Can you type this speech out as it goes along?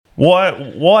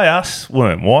Why us,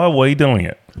 Worm? Why are we doing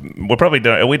it? We're probably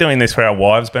doing. Are we doing this for our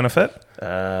wives' benefit?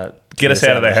 Get us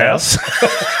out of the house.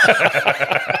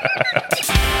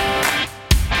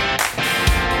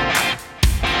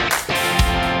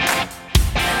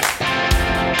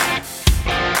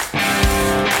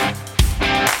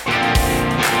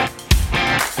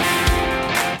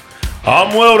 I'm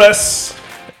Wildus.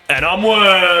 And I'm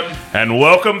Worm. And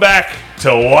welcome back to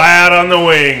Way Out on the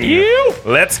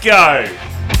Wing. Let's go.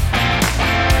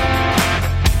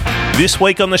 This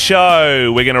week on the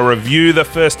show, we're going to review the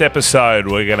first episode.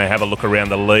 We're going to have a look around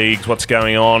the leagues, what's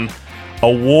going on,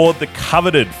 award the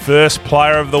coveted first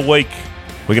player of the week.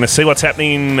 We're going to see what's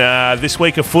happening this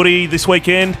week of footy, this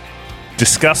weekend.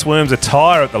 Discuss Worm's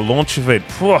attire at the launch event.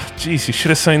 Oh, geez, you should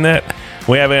have seen that.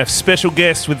 We have our special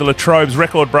guest with the Latrobe's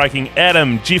record-breaking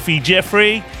Adam Jiffy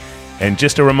Jeffrey. And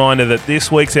just a reminder that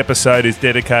this week's episode is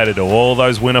dedicated to all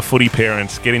those winter footy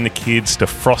parents getting the kids to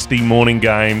frosty morning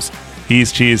games.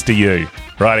 Here's cheers to you.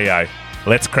 Rightio,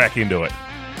 let's crack into it.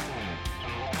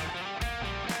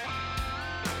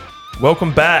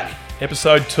 Welcome back.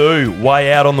 Episode 2,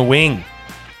 Way Out on the Wing.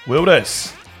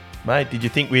 Wildus, mate, did you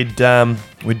think we'd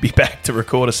be back to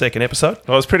record a second episode?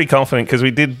 I was pretty confident because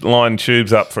we did line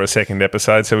Tubes up for a second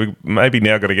episode, so we maybe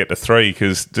now got to get to 3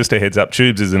 because just a heads up,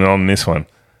 Tubes isn't on this one.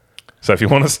 So if you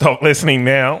want to stop listening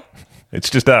now, it's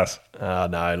just us.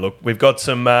 No, look, we've got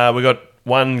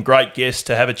one great guest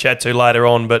to have a chat to later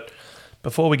on, but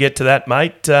before we get to that,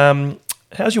 mate,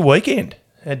 how's your weekend?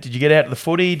 Did you get out to the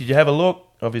footy? Did you have a look?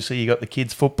 Obviously, you got the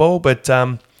kids' football, but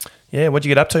what'd you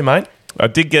get up to, mate? I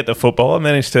did get to football. I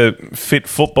managed to fit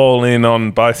football in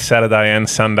on both Saturday and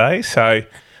Sunday, so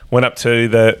went up to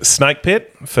the Snake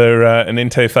Pit for an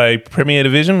NTFA Premier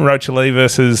Division, Rochalee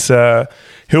versus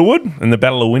Hillwood in the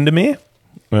Battle of Windermere.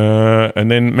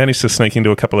 And then managed to sneak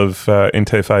into a couple of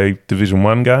NTFA Division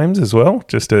 1 games as well,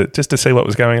 just to see what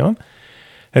was going on.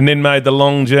 And then made the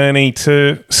long journey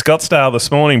to Scottsdale this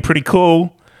morning. Pretty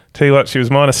cool. Tell you what, she was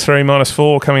 -3,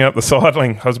 -4 coming up the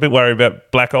cycling. I was a bit worried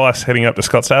about black ice heading up to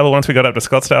Scottsdale, but once we got up to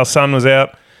Scottsdale, sun was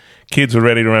out. Kids were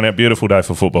ready to run out. Beautiful day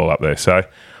for football up there. So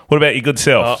what about your good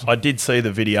self? I did see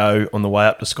the video on the way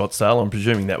up to Scottsdale. I'm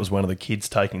presuming that was one of the kids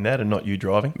taking that and not you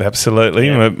driving. Absolutely.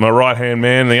 Yeah. My right-hand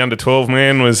man, the under-12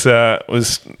 man, was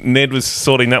Ned was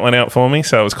sorting that one out for me,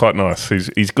 so it was quite nice.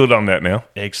 He's good on that now.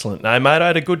 Excellent. No, mate, I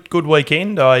had a good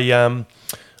weekend. I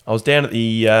was down at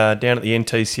the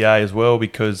NTCA as well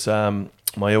because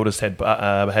my eldest had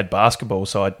basketball,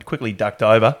 so I quickly ducked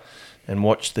over and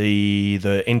watched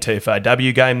the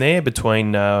NTFAW game there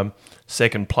between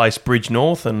second place Bridge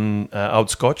North and Old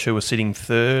Scotch, who were sitting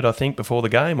third, I think, before the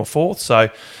game, or fourth. So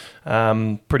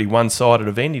pretty one-sided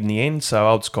event in the end. So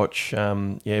Old Scotch,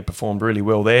 performed really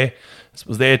well there.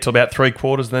 Was there till about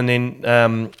 3/4, and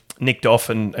then nicked off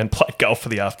and played golf for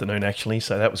the afternoon, actually.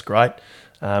 So that was great,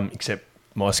 except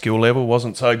my skill level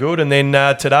wasn't so good. And then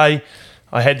today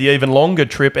I had the even longer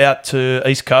trip out to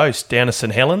East Coast, down to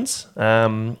St Helens,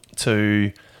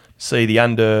 to see the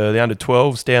under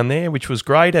 12s down there, which was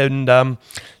great. And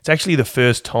it's actually the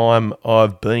first time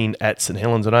I've been at St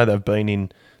Helens. I know they've been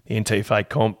in the NTFA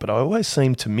comp, but I always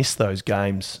seem to miss those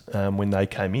games when they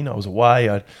came in. I was away.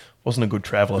 I wasn't a good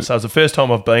traveller. So it was the first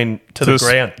time I've been to the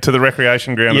ground. To the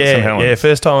recreation ground at St Helens. Yeah,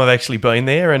 first time I've actually been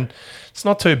there, and it's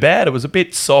not too bad. It was a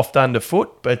bit soft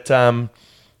underfoot, but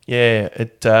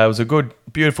it was a good,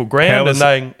 beautiful ground.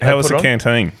 How was the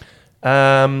canteen?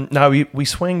 No, we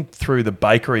swung through the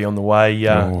bakery on the way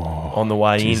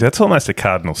in. That's almost a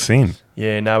cardinal sin.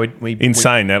 Yeah, no, we we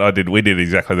did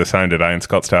exactly the same today in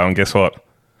Scottsdale, and guess what?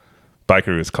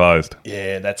 Bakery was closed.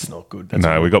 Yeah, that's not good.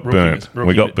 We got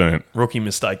burnt. Rookie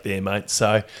mistake there, mate.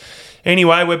 So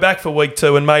anyway, we're back for week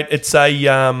 2, and mate, it's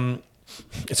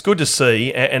good to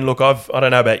see. And look, I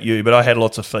don't know about you, but I had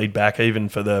lots of feedback even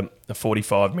for the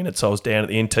 45 minutes I was down at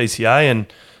the NTCA, and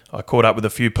I caught up with a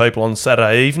few people on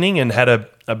Saturday evening and had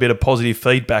a bit of positive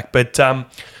feedback. But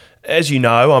as you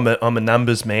know, I'm a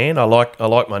numbers man. I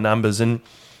like my numbers. And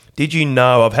did you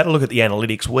know, I've had a look at the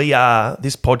analytics.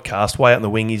 This podcast, Way Out on the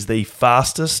Wing, is the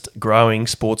fastest growing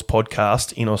sports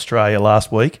podcast in Australia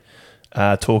last week,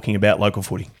 talking about local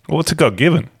footy. Well, it's a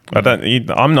God-given.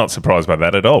 I'm not surprised by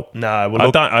that at all. No, well,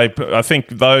 look, I think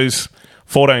those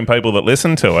 14 people that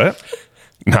listen to it.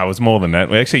 No, it was more than that.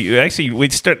 We did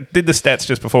the stats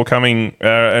just before coming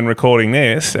and recording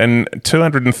this, and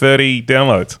 230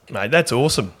 downloads. Mate, that's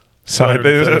awesome. So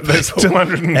there's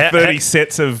 230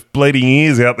 sets of bleeding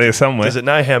ears out there somewhere. Does it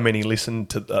know how many listened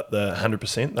to the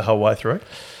 100% the whole way through?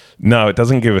 No, it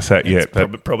doesn't give us that yet.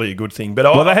 Probably a good thing.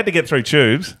 But they had to get through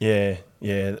Tubes. Yeah,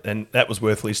 and that was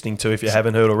worth listening to if you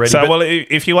haven't heard already. So,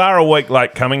 if you are a week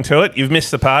late coming to it, you've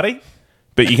missed the party.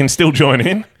 but you can still join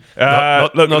in.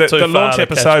 Not Look, too the far launch to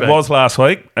catch episode back. was last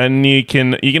week, and you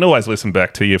can always listen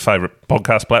back to your favourite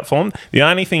podcast platform. The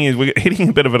only thing is we're hitting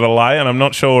a bit of a delay, and I'm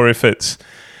not sure if it's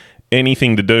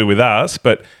anything to do with us,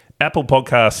 but Apple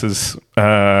Podcasts is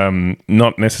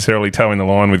not necessarily towing the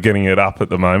line with getting it up at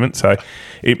the moment, so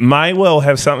it may well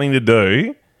have something to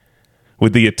do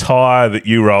with the attire that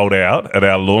you rolled out at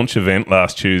our launch event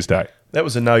last Tuesday. That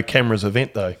was a no cameras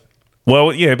event, though.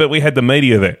 Well, yeah, but we had the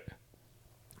media there.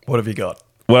 What have you got?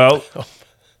 Well,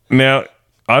 now,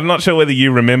 I'm not sure whether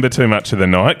you remember too much of the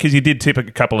night because you did tip a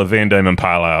couple of Van Diemen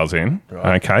Pale Ales in.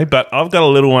 Right. Okay, but I've got a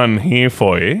little one here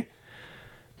for you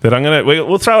that I'm going to...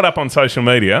 We'll throw it up on social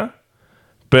media,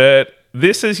 but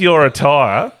this is your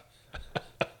attire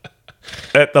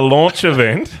at the launch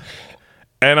event,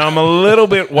 and I'm a little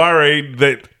bit worried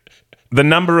that the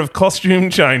number of costume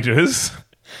changes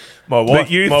My wife,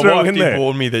 that you my threw wife in did there.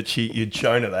 warn me that you'd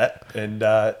shown her that,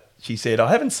 and she said,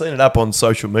 I haven't seen it up on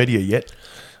social media yet.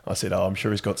 I said, I'm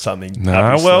sure he's got something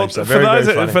up his Well, sleeve. So for very, those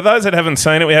very funny. for those that haven't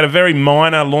seen it, we had a very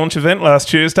minor launch event last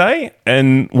Tuesday,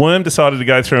 and Worm decided to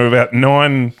go through about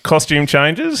 9 costume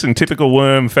changes in typical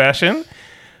Worm fashion.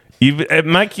 You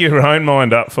make your own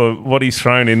mind up for what he's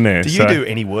thrown in there. Do you do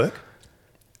any work?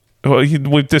 Well,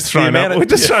 we've just thrown amount up. of- We've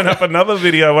just thrown up another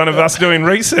video, one of us doing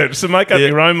research. So make up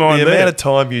your own mind The there. amount of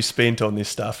time you spent on this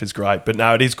stuff is great. But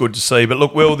no, it is good to see. But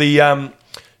look, Will,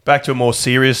 back to a more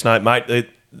serious note, mate.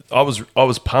 I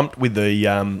was pumped with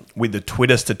the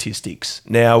Twitter statistics.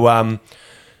 Now,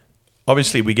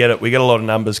 obviously we get a lot of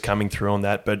numbers coming through on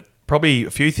that, but probably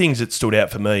a few things that stood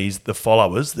out for me is the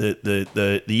followers,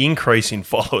 the increase in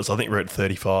followers. I think we're at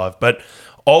 35, but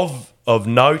of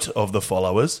note of the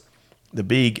followers, the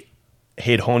big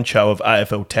head honcho of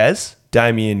AFL Tas,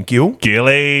 Damien Gill,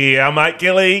 Gilly, our mate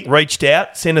Gilly. reached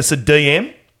out, sent us a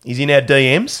DM. He's in our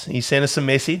DMs. He sent us a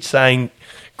message saying,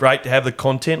 great to have the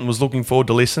content and was looking forward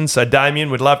to listen. So, Damien,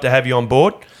 we'd love to have you on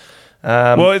board.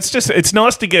 Well, it's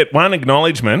nice to get one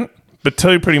acknowledgement, but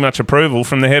 2 pretty much approval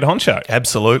from the head honcho.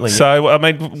 Absolutely. So, I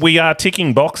mean, we are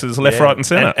ticking boxes left, Yeah. right, and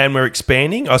centre. And we're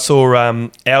expanding. I saw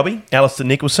Albie, Alistair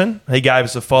Nicholson. He gave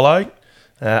us a follow.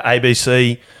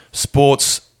 ABC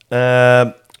Sports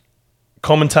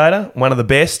commentator, one of the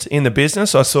best in the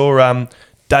business. I saw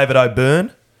David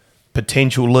O'Byrne,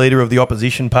 potential leader of the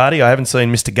opposition party. I haven't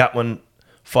seen Mr. Gutwin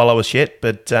follow us yet,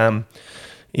 but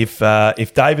if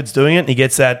David's doing it and he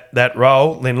gets that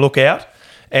role, then look out.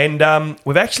 And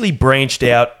we've actually branched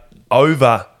out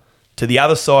over to the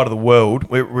other side of the world.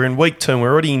 We're in week 2 and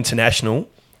we're already international.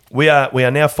 We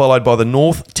are now followed by the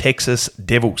North Texas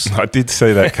Devils, I did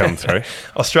see that come through.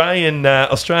 Australian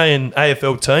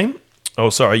AFL team. Oh,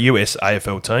 sorry, US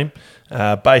AFL team,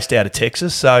 based out of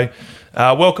Texas. So,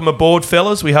 welcome aboard,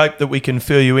 fellas. We hope that we can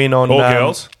fill you in on Or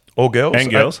girls. Or girls And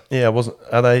girls. Yeah, wasn't?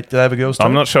 Are they? Do they have a girls team?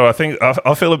 I'm not sure. I think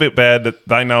I feel a bit bad that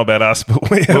they know about us, but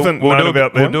we haven't known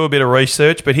about them. We'll do a bit of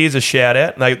research, but here's a shout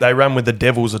out. They run with the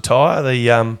Devils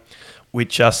attire,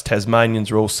 which us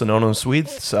Tasmanians are all synonymous with.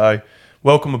 So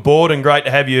welcome aboard and great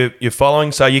to have you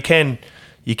following. So you can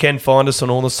find us on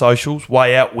all the socials,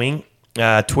 Way Out Wing,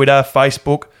 Twitter,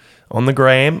 Facebook, on the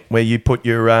gram, where you put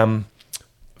your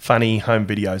funny home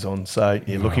videos on. So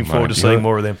yeah, looking forward mate, to seeing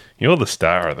more of them. You're the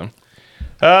star of them.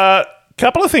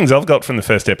 Couple of things I've got from the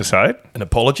first episode. An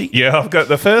apology? Yeah, I've got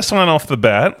the first one off the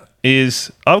bat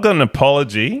is I've got an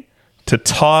apology to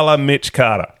Tyler Mitch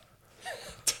Carter.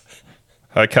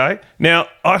 Okay. Now,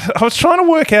 I was trying to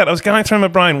work out, I was going through my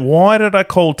brain, why did I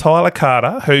call Tyler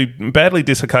Carter, who badly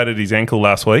dislocated his ankle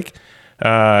last week,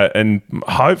 and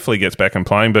hopefully gets back and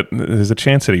playing, but there's a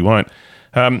chance that he won't.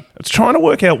 I was trying to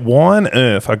work out why on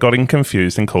earth I got him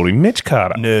confused and called him Mitch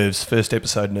Carter. Nerves. First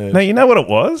episode, nerves. Now, you know what it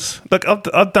was? Look,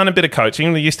 I've done a bit of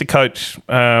coaching. I used to coach,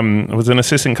 I was an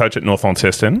assistant coach at North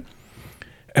Launceston,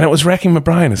 and it was racking my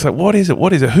brain. It's like, what is it?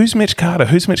 What is it? Who's Mitch Carter?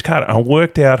 Who's Mitch Carter? And I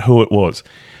worked out who it was.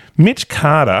 Mitch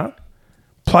Carter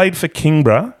played for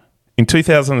Kingborough in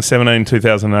 2017,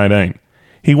 2018.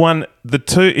 He won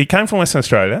he came from Western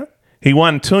Australia. He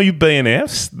won 2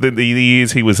 B&Fs the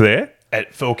years he was there.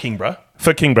 For Kingborough.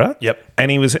 For Kingborough. Yep.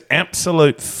 And he was an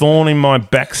absolute thorn in my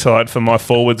backside for my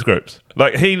forwards groups.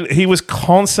 Like, he was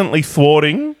constantly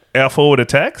thwarting our forward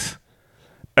attacks.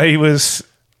 He was,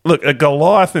 look, a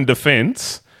Goliath in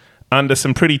defence under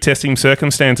some pretty testing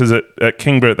circumstances at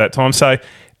Kingborough at that time. So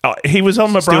he was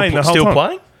on my brain the whole time. Still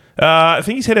playing? I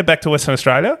think he's headed back to Western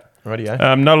Australia.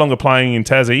 Rightio. No longer playing in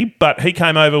Tassie, but he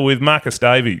came over with Marcus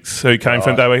Davies, who came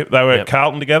from, they were at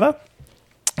Carlton together.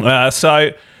 So...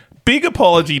 big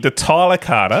apology to Tyler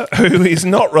Carter, who is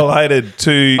not related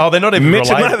to... Oh, they're not even Mitch.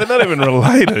 related? No, they're not even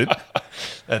related.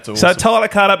 That's awesome. So, Tyler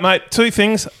Carter, mate, 2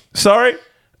 things. Sorry,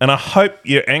 and I hope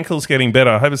your ankle's getting better.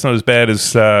 I hope it's not as bad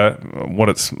as what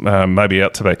it's maybe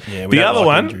out to be. Yeah, we don't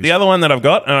like injuries. The other one that I've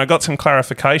got, and I got some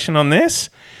clarification on this.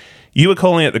 You were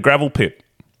calling it the gravel pit,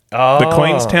 the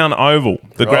Queenstown Oval,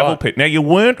 the gravel pit. Now you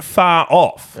weren't far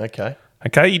off. Okay.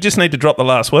 Okay, you just need to drop the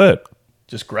last word.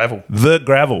 Just gravel. The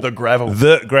gravel. The gravel.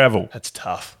 The gravel. That's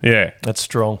tough. Yeah. That's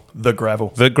strong. The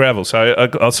gravel. The gravel. So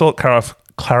I saw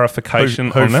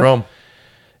clarification Who on that. from?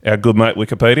 Our good mate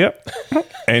Wikipedia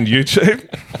and YouTube.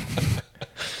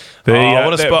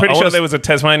 Pretty sure there was a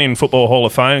Tasmanian Football Hall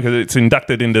of Fame because it's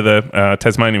inducted into the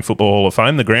Tasmanian Football Hall of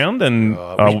Fame, the ground, and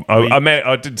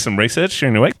I did some research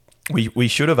during the week. We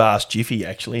should have asked Jiffy,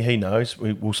 actually. He knows.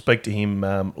 We'll speak to him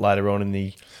later on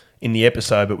in the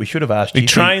episode, but we should have asked Jiffy. He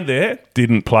trained there,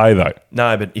 didn't play though.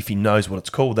 No, but if he knows what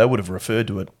it's called, they would have referred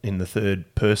to it in the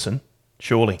third person,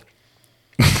 surely.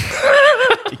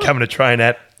 You're coming to train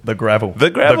at the gravel. The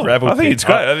gravel. I think pit. it's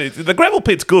great. The gravel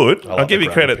pit's good. I'll give you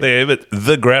credit pit. there, but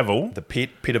the gravel. The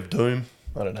pit of doom.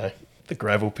 I don't know. The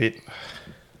gravel pit.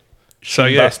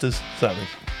 So Busters. Something.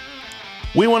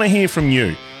 We want to hear from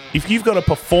you. If you've got a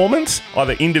performance,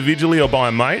 either individually or by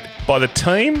a mate, by the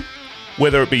team,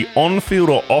 whether it be on-field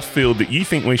or off-field that you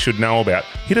think we should know about,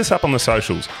 hit us up on the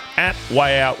socials, at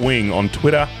WayOutWing on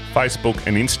Twitter, Facebook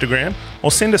and Instagram,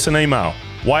 or send us an email,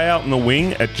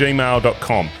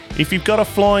 wayoutinthewing@gmail.com. If you've got a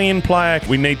fly-in player,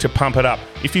 we need to pump it up.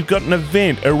 If you've got an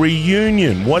event, a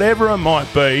reunion, whatever it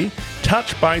might be,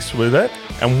 touch base with it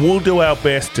and we'll do our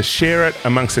best to share it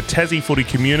amongst the Tassie footy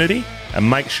community and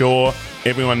make sure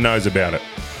everyone knows about it.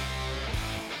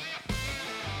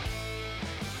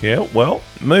 Yeah, well,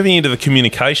 moving into the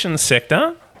communications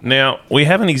sector. Now, we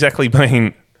haven't exactly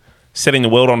been setting the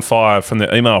world on fire from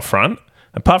the email front.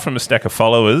 Apart from a stack of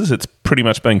followers, it's pretty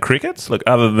much been crickets. Look,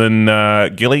 other than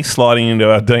Gilly sliding into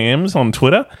our DMs on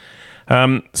Twitter.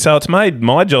 So it's made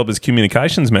my job as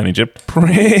communications manager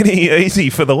pretty easy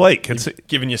for the week. It's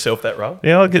giving yourself that role?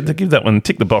 Yeah, I'll get to give that one,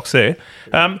 tick the box there.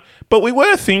 But we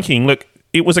were thinking, look,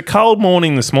 it was a cold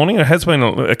morning this morning. It has been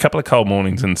a couple of cold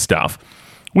mornings and stuff.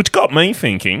 Which got me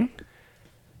thinking,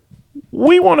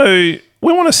 we want to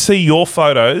see your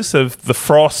photos of the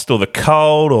frost or the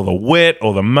cold or the wet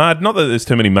or the mud. Not that there's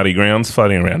too many muddy grounds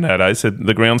floating around nowadays. So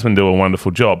the groundsmen do a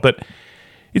wonderful job. But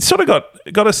it's sort of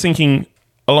got us thinking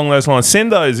along those lines.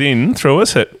 Send those in through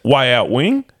us at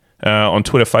WayOutWing on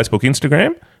Twitter, Facebook,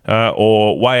 Instagram,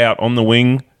 or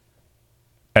WayOutOnTheWing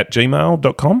at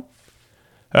gmail.com.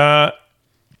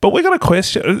 But we got a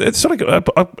question. It's sort of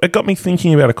it got me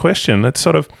thinking about a question. It's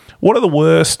sort of, what are the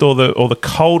worst or the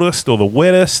coldest or the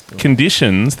wettest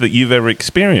conditions that you've ever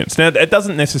experienced? Now, it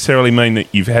doesn't necessarily mean that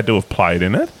you've had to have played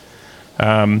in it,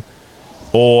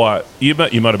 or you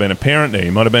might have been a parent there.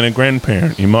 You might have been a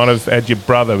grandparent. You might have had your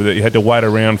brother that you had to wait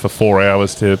around for 4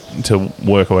 hours to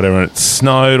work or whatever, and it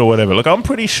snowed or whatever. Look, I'm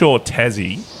pretty sure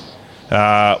Tassie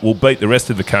will beat the rest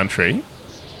of the country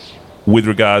with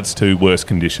regards to worst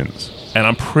conditions. And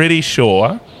I'm pretty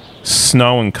sure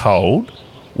snow and cold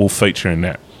will feature in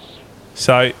that.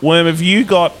 So, Worm, have you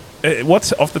got,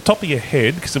 what's off the top of your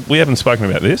head, because we haven't spoken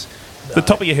about this, the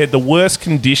top of your head, the worst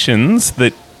conditions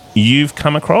that you've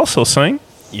come across or seen?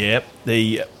 Yep.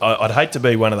 I'd hate to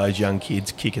be one of those young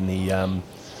kids kicking the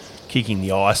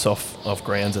ice off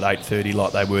grounds at 8:30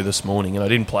 like they were this morning. And I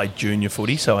didn't play junior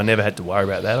footy, so I never had to worry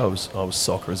about that. I was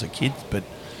soccer as a kid, but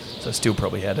so I still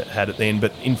probably had it then.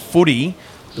 But in footy,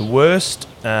 the worst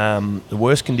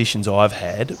conditions I've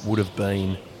had would have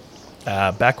been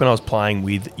back when I was playing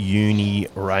with Uni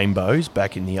Rainbows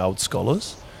back in the old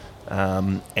Scholars,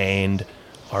 and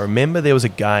I remember there was a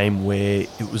game where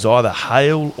it was either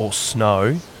hail or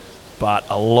snow, but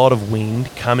a lot of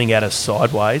wind coming at us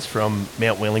sideways from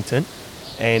Mount Wellington,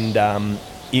 and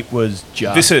it was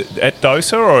just... This is at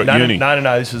Dosa or at Uni? No,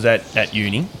 this was at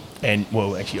Uni, and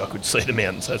well, actually I could see the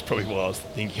mountain, so that's probably why I was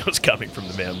thinking I was coming from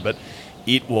the mountain, but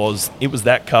it was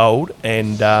that cold,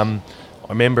 and I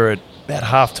remember at about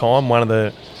half time,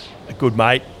 a good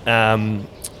mate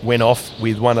went off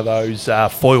with one of those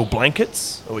foil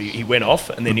blankets. Or he went off,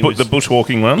 and then he was the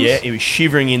bushwalking ones. Yeah, he was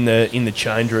shivering in the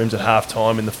change rooms at half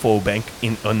time in the foil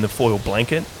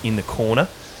blanket in the corner,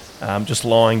 just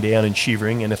lying down and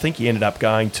shivering. And I think he ended up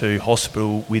going to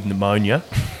hospital with pneumonia.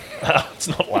 It's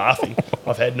not laughing.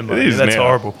 I've had pneumonia. That's now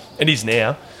horrible. It is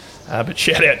now. But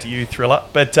shout out to you, Thriller.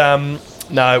 But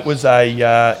no, it was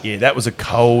that was a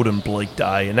cold and bleak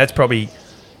day, and that's probably,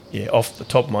 off the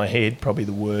top of my head, probably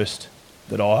the worst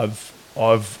that I've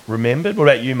remembered. What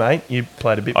about you, mate? You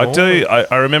played a bit more. I do.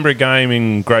 I remember a game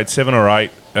in grade 7 or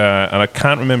 8 and I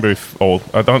can't remember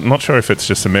I'm not sure if it's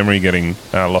just a memory getting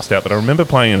lost out, but I remember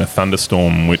playing in a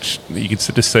thunderstorm, which you could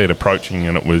just see it approaching,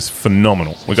 and it was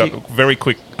phenomenal. We got very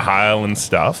quick hail and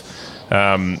stuff,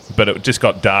 but it just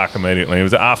got dark immediately. It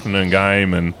was an afternoon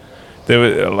game, and there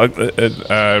was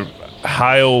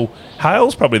hail.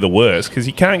 Hail's probably the worst because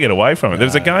you can't get away from it. There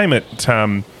was a game at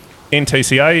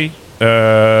NTCA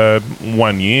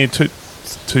 1 year,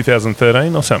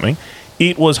 2013 or something.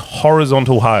 It was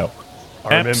horizontal hail.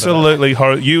 Absolutely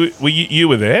horrible. You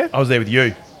were there? I was there with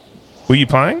you. Were you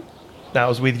playing? No, I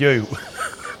was with you.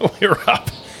 We were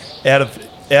up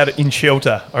out in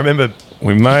shelter. I remember.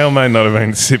 We may or may not have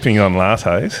been sipping on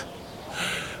lattes.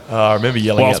 I remember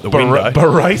yelling out the window,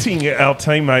 berating our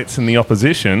teammates in the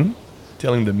opposition,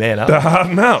 telling them to man up, to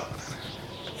harden up.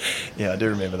 Yeah, I do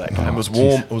remember that game. It was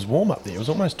warm. It was warm up there. It was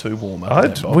almost too warm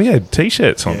up. We had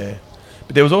t-shirts on. Yeah.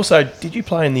 But there was also, did you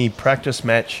play in the practice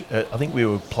match? I think we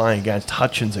were playing against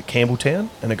Hutchins at Campbelltown,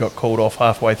 and it got called off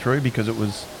halfway through because it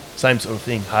was same sort of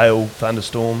thing, hail,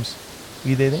 thunderstorms. Were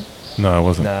you there then? No, I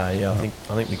wasn't. No, yeah, I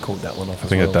think we called that one off. I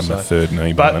think I'd done my third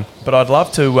knee by then. But I'd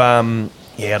love to.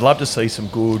 I'd love to see some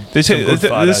good. They're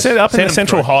set up in the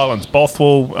Central Highlands.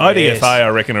 Bothwell, ODFA, I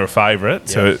reckon, are a favourite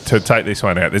to take this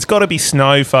one out. There's got to be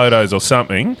snow photos or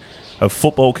something of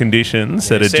football conditions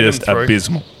that are just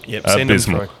abysmal. Yep,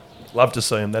 abysmal. Love to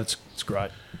see them. It's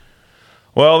great.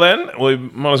 Well, then, we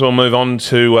might as well move on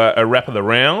to a wrap of the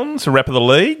rounds, a wrap of the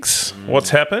leagues. What's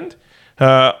happened?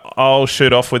 I'll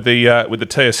shoot off with the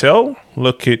TSL.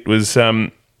 Look, it was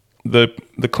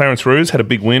the Clarence Roos had a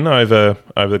big win over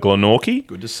Glenorchy.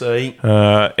 Good to see.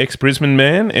 Ex-Brisbane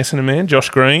man, Essendon man, Josh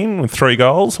Green with 3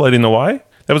 goals leading the way.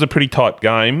 That was a pretty tight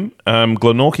game.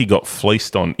 Glenorchy got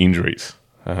fleeced on injuries.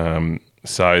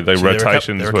 So the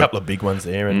rotations there are a couple of big ones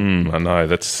there. And I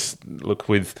know. Look,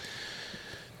 with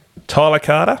Tyler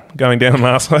Carter going down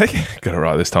last week. Got it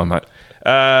right this time, mate.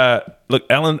 Look,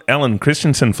 Alan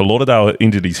Christensen for Lauderdale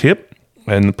injured his hip.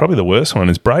 And probably the worst one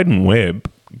is Braden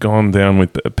Webb gone down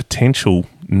with a potential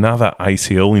another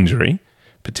ACL injury.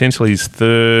 Potentially his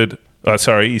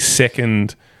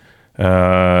second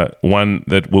one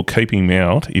that will keep him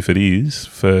out, if it is,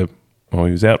 he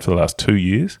was out for the last 2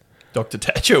 years. Dr.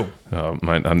 Tatchell. Oh,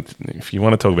 mate, if you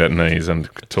want to talk about knees, I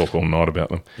could talk all night about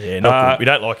them. Yeah, not good. We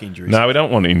don't like injuries. No, we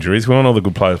don't want injuries. We want all the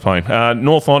good players playing.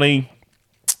 North Lonnie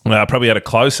probably had a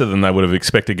closer than they would have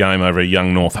expected game over a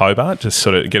young North Hobart, just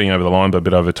sort of getting over the line by a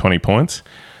bit over 20 points.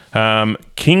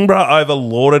 Kingborough over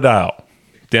Lauderdale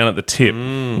down at the tip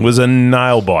was a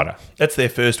nail-biter. That's their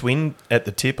first win at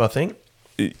the tip, I think.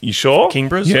 You sure?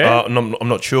 Kingbrough's? Yeah. I'm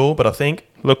not sure, but I think.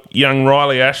 Look, young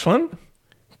Riley Ashland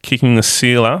kicking the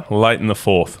sealer late in the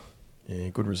 4th. Yeah,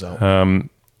 good result.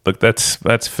 Look,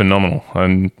 that's phenomenal.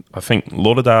 And I think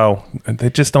Lauderdale, they're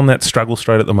just on that struggle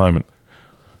straight at the moment.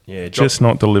 Yeah, just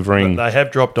not delivering. They have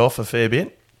dropped off a fair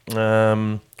bit.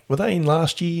 Were they in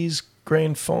last year's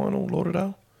grand final,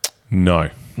 Lauderdale? No,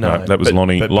 that was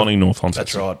Lonnie North Launceston.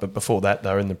 That's right, but before that,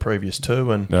 they were in the previous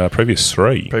 2 and previous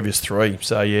 3. Previous 3.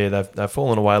 So yeah, they've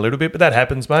fallen away a little bit, but that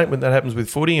happens, mate. When that happens with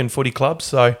footy and footy clubs,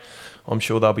 so I'm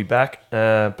sure they'll be back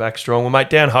strong. Well, mate,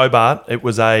 down Hobart, it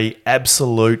was a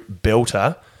absolute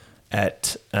belter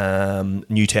at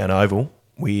Newtown Oval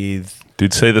with.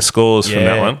 Did see the scores from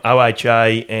that one.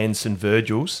 OHA and St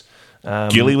Virgil's.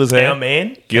 Gilly was there. Our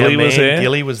man. Gilly was there.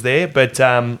 Gilly was there, but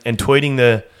and tweeting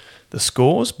the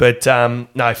scores. But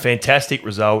no, fantastic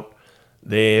result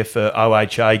there for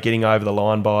OHA getting over the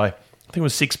line by, I think it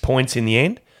was 6 points in the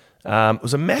end. It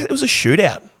was a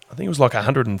shootout. I think it was like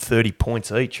 130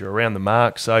 points each or around the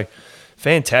mark. So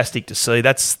fantastic to see.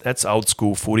 That's old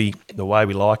school footy, the way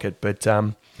we like it. But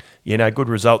good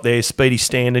result there. Speedy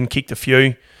Standen kicked a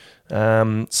few.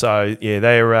 So yeah,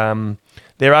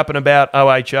 they're up and about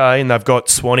OHA, and they've got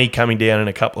Swanee coming down in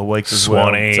a couple of weeks as well.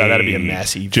 So that'll be a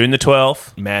massive June the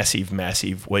 12th.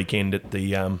 Massive weekend at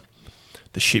the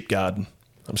Shipyard. I'm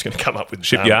just going to come up with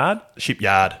Shipyard.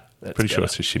 Shipyard. That's pretty sure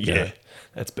it's a shipyard. Yeah,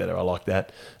 that's better. I like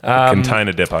that.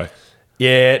 Container depot.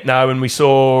 Yeah, no. When we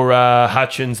saw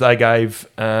Hutchins, they gave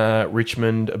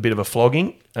Richmond a bit of a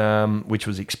flogging, which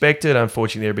was expected.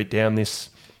 Unfortunately, they're a bit down this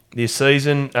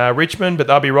season, Richmond, but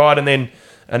they'll be right. And then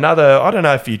another, I don't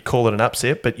know if you'd call it an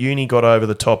upset, but Uni got over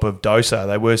the top of Dosa.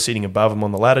 They were sitting above them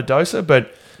on the ladder, Dosa,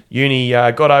 but Uni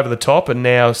got over the top and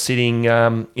now sitting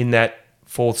in that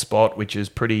 4th spot, which is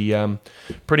pretty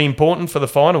important for the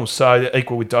finals. So they're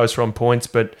equal with Dosa on points,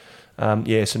 but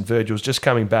St Virgil's just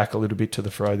coming back a little bit to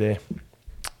the fray there.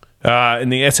 In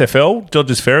the SFL,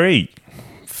 Dodgers Ferry,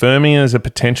 firming as a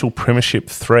potential premiership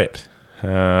threat. They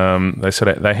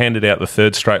handed out the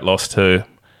 3rd straight loss to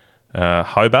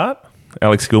Hobart,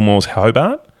 Alex Gilmore's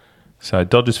Hobart. So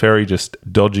Dodgers Ferry just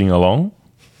dodging along,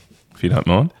 if you don't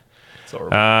mind. It's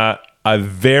horrible. One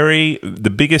of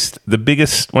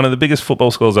the biggest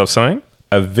football scores I've seen,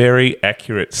 a very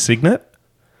accurate signet,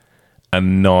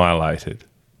 annihilated.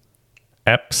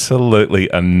 Absolutely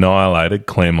annihilated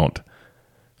Claremont.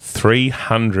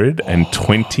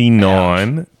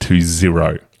 329 to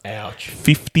 0. Ouch.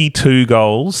 52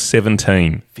 goals,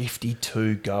 17.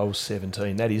 52 goals,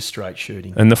 17. That is straight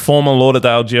shooting. And the former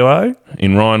Lauderdale duo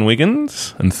in Ryan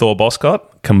Wiggins and Thor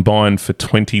Boscott combined for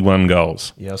 21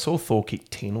 goals. Yeah, I saw Thor kick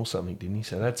 10 or something, didn't he?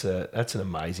 So that's an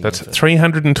amazing That's effort.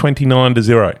 329 to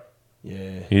 0.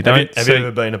 Yeah. You Have you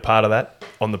ever been a part of that,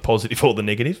 on the positive or the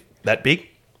negative? That big?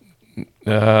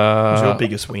 What's your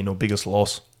biggest win or biggest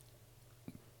loss?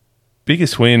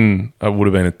 Biggest win would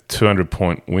have been a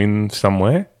 200-point win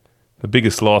somewhere. The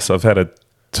biggest loss, I've had a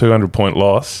 200-point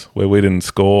loss where we didn't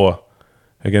score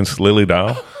against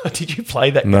Lilydale. Did you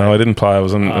play that? No, I didn't play. I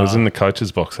was in the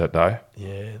coach's box that day.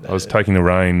 Yeah, I was taking the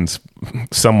reins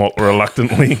somewhat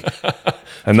reluctantly,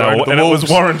 and it was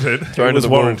warranted. It was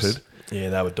warranted.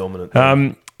 Yeah, they were dominant.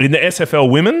 In the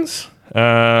SFL Women's,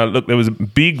 look, there was a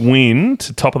big win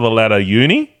to top of the ladder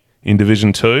Uni in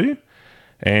Division 2.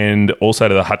 And also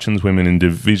to the Hutchins women in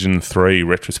Division 3,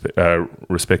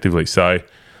 respectively. So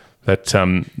that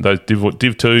those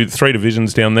Div 2, 3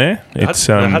 divisions down there. The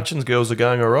Hutchins girls are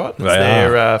going all right. It's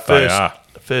their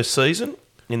first season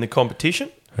in the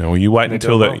competition. Well, you wait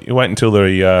until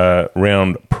the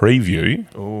round preview.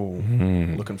 Oh,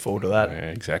 looking forward to that.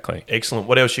 Yeah, exactly. Excellent.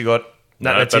 What else you got?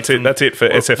 No, that's it. That's it for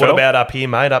SFL. What about up here,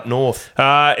 mate? Up north?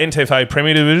 NTFA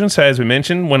Premier Division. So as we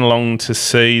mentioned, went along to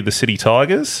see the City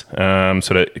Tigers,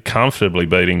 sort of comfortably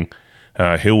beating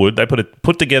Hillwood. They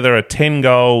put together a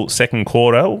 10-goal second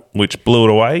quarter, which blew it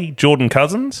away. Jordan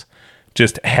Cousins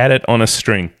just had it on a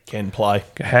string. Can play.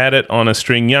 Had it on a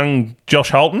string. Young Josh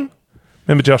Holton.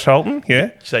 Remember Josh Holton? Yeah.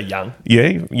 Did you say young?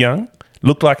 Yeah, young.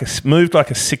 Moved like a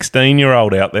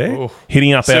 16-year-old out there, Ooh.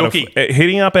 hitting up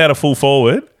out of full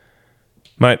forward.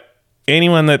 Mate,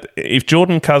 if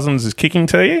Jordan Cousins is kicking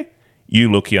to you,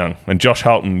 you look young. And Josh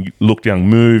Holton looked young,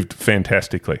 moved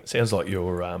fantastically. Sounds like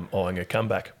you're eyeing a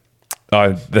comeback.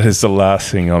 That is the last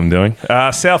thing I'm doing.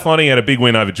 South Lonnie had a big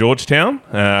win over Georgetown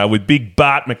with big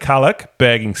Bart McCulloch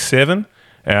bagging 7.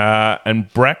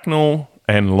 And Bracknell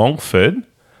and Longford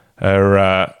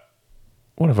are...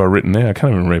 what have I written there? I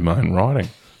can't even read my own writing.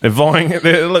 They're vying...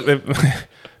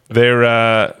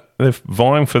 They're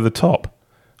vying for the top.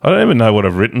 I don't even know what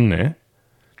I've written there.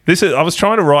 I was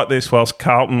trying to write this whilst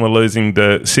Carlton were losing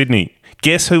to Sydney.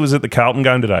 Guess who was at the Carlton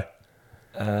game today?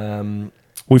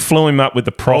 We flew him up with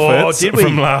the Prophets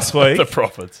from last week. The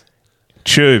Prophets.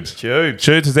 Tubes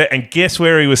was there. And guess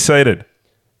where he was seated?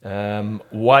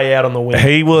 Way out on the wing.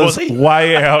 He was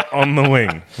way out on the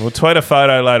wing. We'll tweet a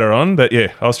photo later on. But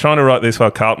yeah, I was trying to write this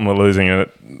while Carlton were losing and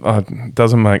it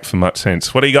doesn't make for much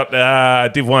sense. What do you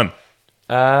got, Div 1?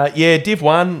 Div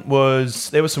 1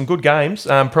 there were some good games.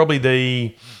 Probably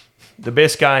the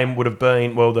best game would have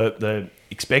been, the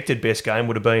expected best game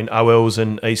would have been OLs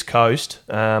and East Coast.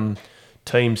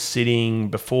 Teams sitting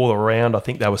before the round, I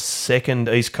think they were second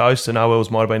East Coast, and OLs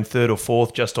might have been third or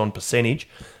fourth just on percentage.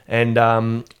 And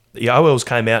the OLs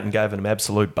came out and gave them an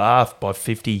absolute bath by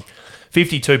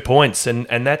 52 points,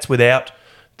 and that's without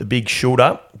the big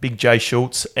shooter, Big Jay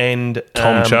Schultz, and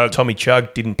Tommy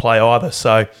Chugg didn't play either.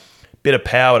 So bit of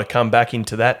power to come back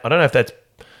into that. I don't know if that's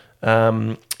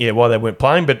why they weren't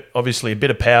playing, but obviously a bit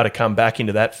of power to come back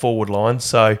into that forward line.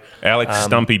 So Alex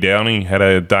Stumpy Downey had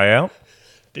a day out.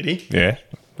 Did he? Yeah.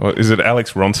 Or is it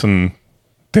Alex Ronson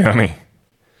Downey?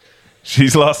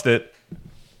 She's lost it.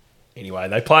 Anyway,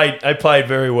 they played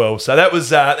very well. So that was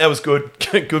good.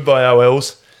 Good by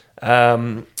OLs.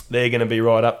 They're going to be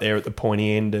right up there at the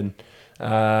pointy end, and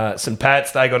St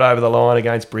Pat's, they got over the line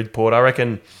against Bridport. I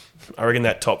reckon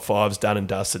that top 5's done and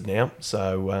dusted now.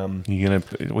 So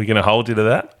we're gonna hold you to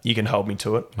that. You can hold me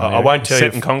to it. Yeah. I won't tell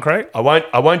set you in concrete. I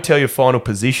won't tell you final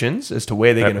positions as to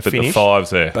where they're going to finish. But the 5's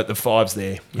there. But the 5's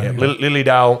there. Yeah,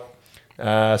 Lilydale,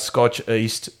 Scotch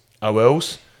East,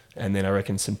 OLs, and then I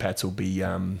reckon St Pat's will be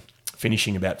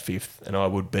finishing about 5th. And I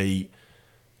would be,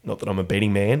 not that I'm a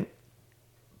betting man,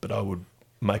 but I would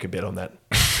make a bet on that.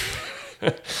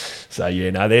 So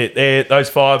they're those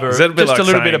 5 are just a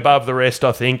little bit above the rest,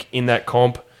 I think, in that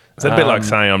comp. Is that a bit like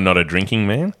saying I'm not a drinking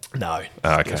man? No,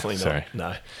 okay, definitely not. Sorry.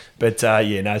 No, but So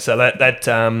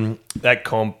that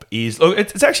comp is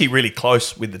it's actually really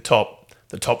close with the top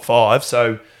 5.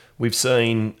 So we've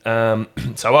seen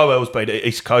OL's beat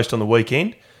East Coast on the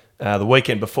weekend. The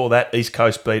weekend before that, East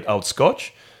Coast beat Old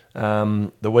Scotch.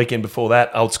 The weekend before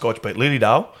that, Old Scotch beat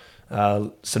Lilydale.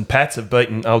 St Pat's have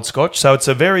beaten Old Scotch. So it's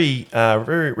a very,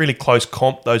 really close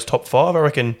comp, those top five. I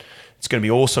reckon it's going to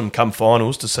be awesome come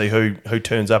finals to see who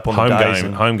turns up on the days.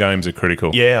 Home games are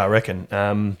critical. Yeah, I reckon.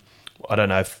 I don't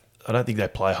know I don't think they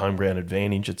play home ground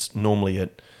advantage. It's normally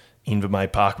at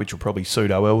Invermay Park, which will probably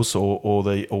suit OLs or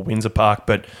Windsor Park.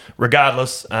 But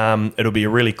regardless, it'll be a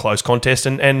really close contest.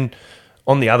 And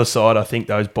on the other side, I think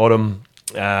those bottom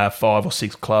 5 or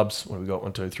 6 clubs, what have we got?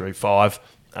 1, 2, 3, 5,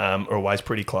 are always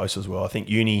pretty close as well. I think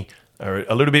Uni are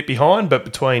a little bit behind, but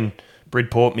between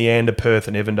Bridport, Meander, Perth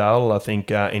and Evandale, I think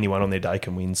anyone on their day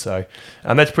can win. So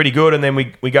that's pretty good. And then we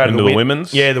go to the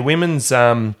women's? Yeah, the women's.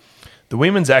 The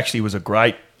women's actually was a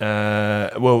great,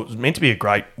 it was meant to be a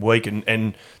great week,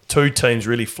 and 2 teams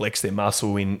really flexed their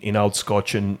muscle in Old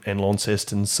Scotch and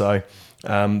Launceston. So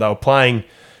they were playing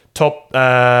top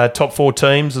 4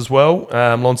 teams as well.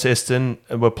 Launceston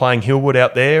were playing Hillwood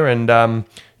out there, and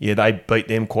they beat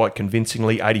them quite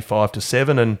convincingly,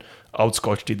 85-7, and Old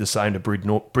Scotch did the same to Bridge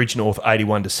North,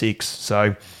 81-6.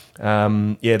 So.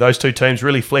 Those 2 teams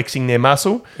really flexing their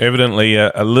muscle. Evidently,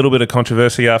 a little bit of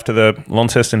controversy after the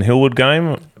Launceston-Hillwood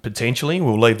game. Potentially.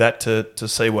 We'll leave that to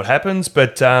see what happens.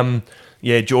 But,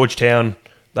 Georgetown,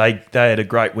 they had a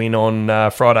great win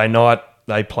on Friday night.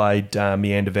 They played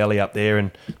Meander Valley up there, and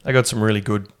they got some really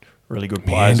good players.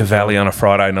 Meander Valley on a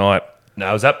Friday night. No,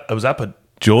 it was up at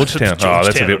Georgetown.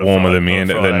 That's a bit warmer than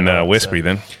Westbury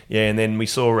then. Yeah, and then we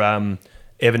saw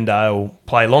Evandale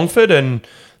play Longford, and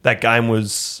that game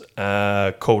was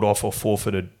called off or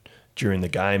forfeited during the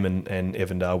game, and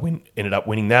Evandale ended up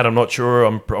winning that. I'm not sure.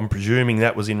 I'm presuming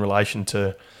that was in relation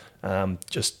to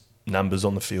just numbers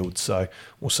on the field. So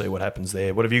we'll see what happens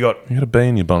there. What have you got? You got a bee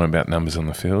in your bonnet about numbers on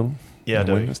the field. Yeah, I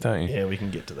do. Winners, don't you? Yeah, we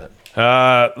can get to that.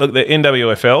 Look, the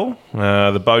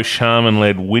NWFL, the Bo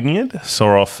Sharman-led Wynyard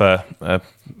saw off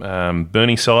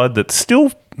Burnie side that's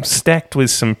still stacked with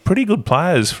some pretty good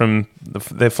players from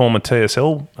their former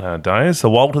TSL days. The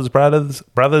Walters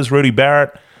brothers, Rudy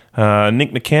Barrett,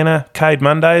 Nick McKenna, Cade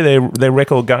Monday, their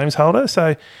record games holder.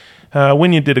 So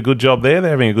Wynyard did a good job there.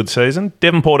 They're having a good season.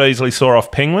 Devonport easily saw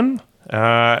off Penguin.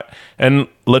 And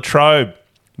Latrobe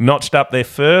notched up their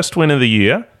first win of the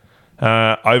year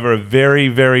over a very,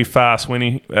 very fast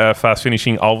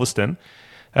finishing Ulverston.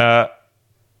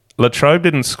 Latrobe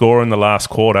didn't score in the last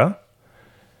quarter.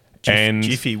 And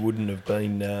Jiffy wouldn't have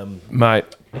been... mate,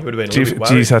 would have been a little bit worried.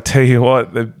 Geez, I tell you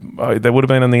what, they would have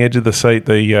been on the edge of the seat,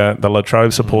 the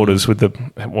Latrobe supporters, with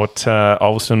what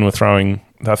Ulverston were throwing.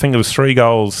 I think it was 3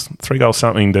 goals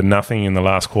something to nothing in the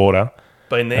last quarter.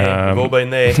 Been there. We've all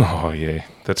been there. Oh, yeah.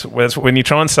 That's when you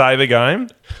try and save a game,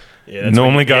 yeah,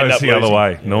 normally goes the other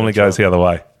way. Normally goes the other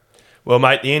way. Well,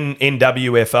 mate, the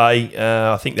NWFA,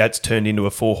 I think that's turned into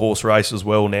a 4-horse race as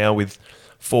well now with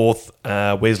Forth,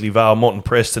 Wesley Vale, Mountain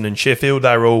Preston and Sheffield.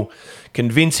 They were all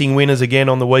convincing winners again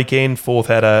on the weekend. Forth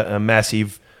had a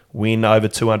massive win, over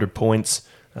 200 points.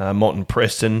 Mountain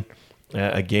Preston,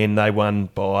 again, they won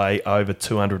by over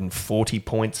 240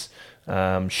 points.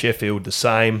 Sheffield, the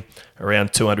same,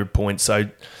 around 200 points. So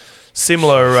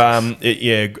similar,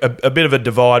 a bit of a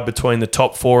divide between the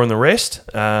top 4 and the rest.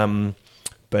 Again,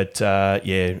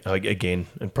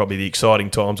 and probably the exciting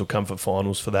times will come for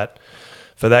finals for that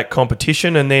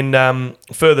competition. And then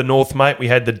further north, mate, we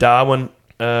had the Darwin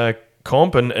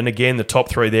comp, and again, the top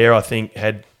 3 there, I think,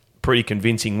 had pretty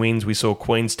convincing wins. We saw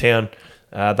Queenstown,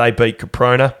 they beat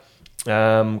Caprona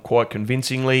quite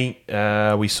convincingly.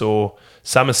 We saw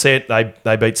Somerset,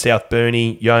 they beat South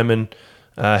Burnie. Yeoman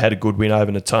had a good win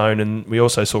over Natone, and we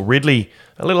also saw Ridley,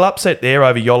 a little upset there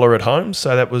over Yolla at home,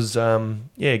 so that was,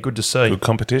 good to see. Good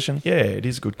competition. Yeah, it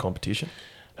is good competition.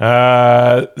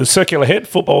 The Circular Head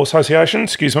Football Association,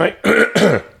 excuse me.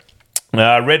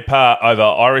 Redpar over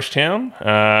Irishtown.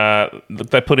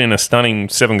 They put in a stunning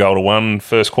 7-1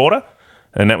 first quarter,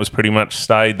 and that was pretty much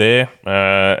stayed there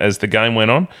as the game went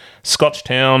on.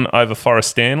 Scotchtown over Forest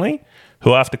Stanley,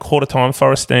 who after quarter time,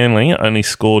 Forest Stanley only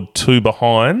scored 2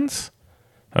 behinds.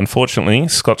 Unfortunately,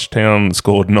 Scotchtown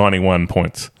scored 91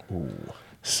 points. Ooh.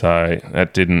 So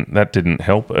that didn't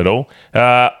help at all.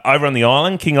 Over on the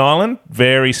island, King Island,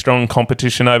 very strong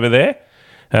competition over there.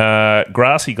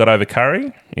 Grassy got over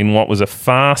Curry in what was a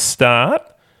fast start.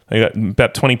 They got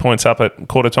about 20 points up at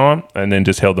quarter time and then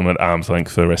just held them at arm's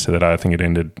length for the rest of the day. I think it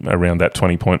ended around that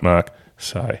 20-point mark.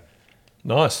 So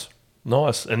nice.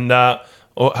 And I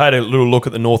had a little look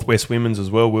at the Northwest Women's as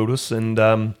well, Wilders, and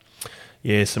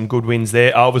some good wins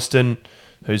there. Ulverston,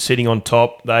 who's sitting on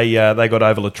top, they got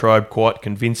over Latrobe quite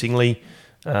convincingly,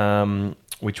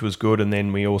 which was good. And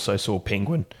then we also saw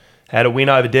Penguin had a win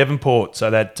over Devonport, so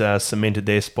that cemented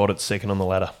their spot at second on the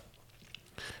ladder.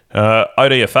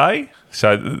 ODFA,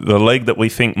 So the league that we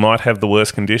think might have the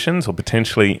worst conditions or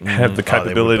potentially have the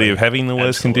capability of having the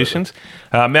worst conditions.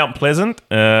 Mount Pleasant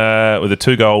with a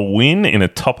 2-goal win in a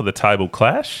top-of-the-table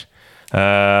clash.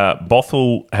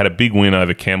 Bothell had a big win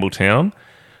over Campbelltown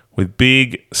with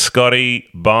big Scotty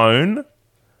Bone.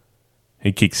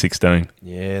 He kicked 16.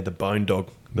 Yeah, the Bone Dog.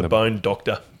 The Bone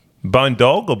Doctor. Bone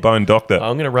Dog or Bone Doctor?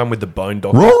 I'm going to run with the Bone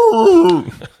Doctor.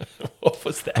 What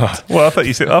was that? Well, I thought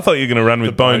you were going to run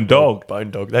with Bone Dog.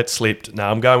 Bone Dog. That slipped. No,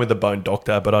 I'm going with the Bone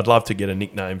Doctor, but I'd love to get a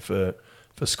nickname for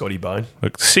Scotty Bone.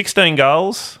 Look, 16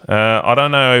 goals. I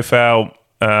don't know if our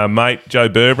mate Joe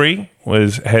Burberry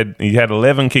had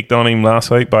 11 kicked on him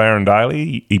last week by Aaron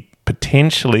Daly. He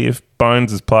potentially, if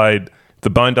the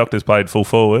Bone Doctor's played full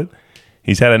forward,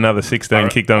 he's had another 16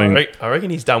 kicked on him. I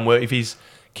reckon he's done well. If he's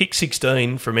kicked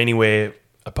 16 from anywhere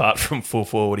apart from full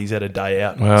forward, he's had a day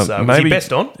out. Well, so maybe, was he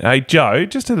best on? Hey, Joe,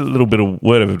 just a little bit of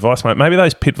word of advice, mate. Maybe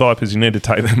those pit vipers, you need to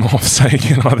take them off so you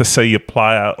can either see your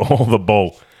player or the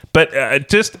ball. But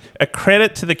just a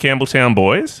credit to the Campbelltown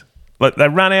boys. Like, they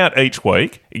run out each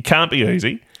week. It can't be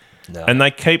easy. No. And they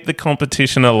keep the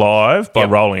competition alive by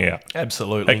rolling out.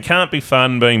 Absolutely. It can't be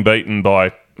fun being beaten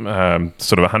by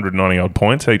sort of 190-odd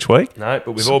points each week. No,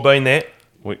 but we've all been there.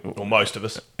 Or most of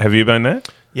us. Have you been there?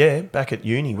 Yeah, back at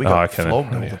uni. We got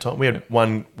flogged all the time. We had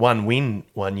one win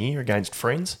one year against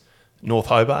friends, North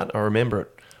Hobart. I remember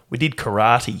it. We did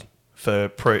karate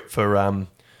for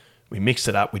we mixed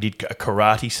it up. We did a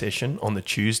karate session on the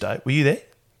Tuesday. Were you there?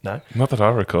 No. Not that I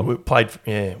recall. We played,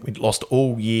 we'd lost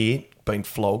all year, been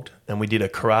flogged, and we did a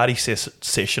karate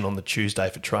session on the Tuesday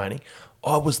for training.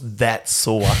 I was that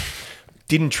sore.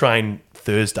 Didn't train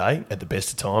Thursday at the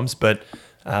best of times, but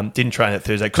didn't train that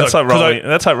Thursday.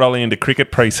 That's like rolling into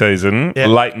cricket pre-season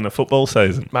late in the football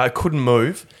season. Mate, I couldn't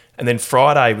move. And then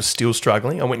Friday was still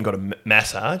struggling. I went and got a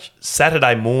massage.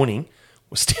 Saturday morning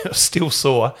was still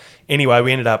sore. Anyway,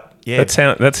 we ended up... Yeah.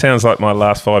 That sounds like my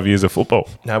last 5 years of football.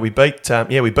 No, we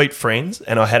beat Friends,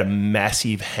 and I had a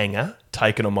massive hanger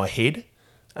taken on my head.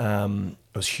 It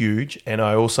was huge. And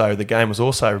the game was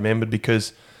also remembered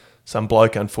because some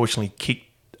bloke unfortunately kicked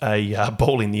a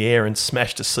ball in the air and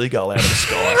smashed a seagull out of the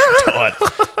sky. Died.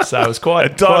 So it was quite...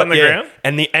 It died on the ground?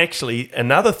 And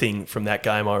another thing from that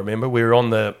game I remember, we were on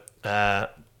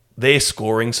their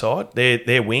scoring side,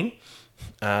 their wing,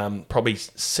 probably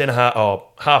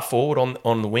half forward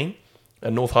on the wing,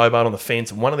 and North Hobart on the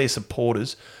fence, and one of their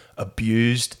supporters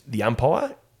abused the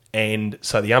umpire, and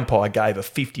so the umpire gave a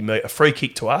free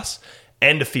kick to us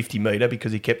and a 50-metre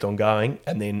because he kept on going,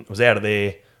 and then was out of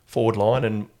their forward line,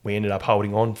 and we ended up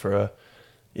holding on for a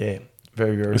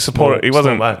very, very small he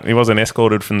wasn't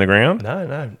escorted from the ground?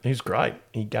 No, he was great.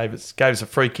 He gave us a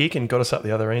free kick and got us up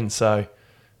the other end. So,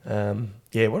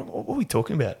 what were we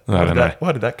talking about? I don't know.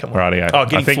 Why did that come on? Rightio. Oh,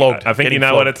 getting flogged. I think getting you know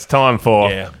flogged. what it's time for.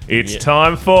 Yeah. It's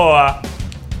time for...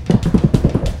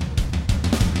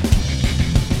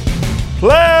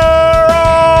 Player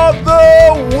of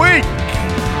the Week!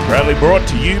 Proudly brought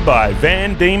to you by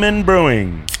Van Diemen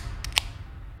Brewing.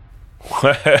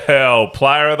 Well,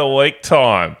 Player of the Week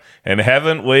time. And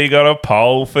haven't we got a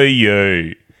poll for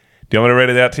you? Do you want me to read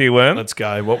it out to you, Worm? Let's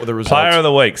go. What were the results? Player of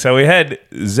the Week. So we had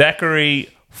Zachary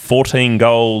 14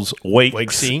 goals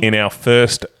weeks in our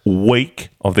first week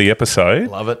of the episode.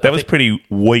 Love it. That was pretty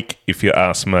weak, if you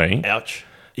ask me. Ouch.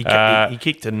 He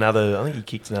kicked another... I think he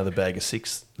kicked another bag of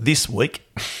 6 this week,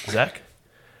 Zach.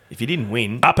 If he didn't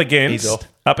win, he's off.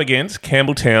 Up against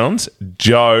Campbelltown's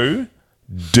Joe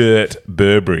Dirt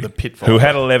Burberry, who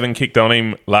had 11 kicked on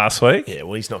him last week. Yeah,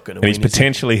 well, he's not going to win. And he's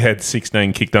potentially had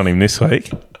 16 kicked on him this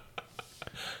week.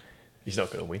 He's not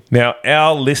going to win. Now,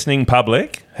 our listening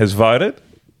public has voted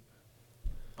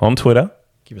on Twitter.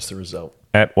 Give us the result.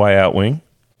 At Way Out Wing.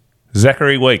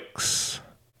 Zachary Weeks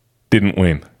didn't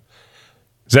win.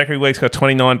 Zachary Weeks got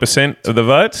 29% of the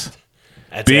votes.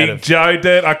 That's Big Joe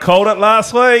Dirt. I called it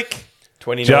last week.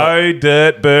 29. Joe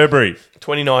Dirt Burberry.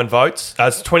 29 votes.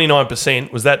 It's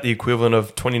 29%. Was that the equivalent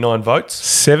of 29 votes?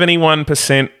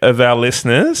 71% of our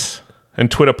listeners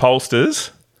and Twitter pollsters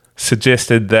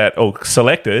suggested that, or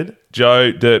selected,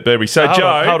 Joe Dirt Burberry. So,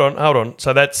 Joe... Hold on.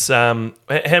 So that's... how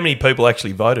many people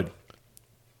actually voted?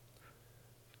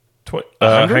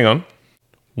 100? Hang on.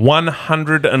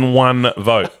 101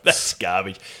 votes. That's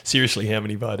garbage. Seriously, how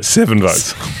many voted? 7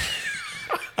 votes.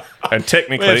 And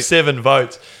technically... We have 7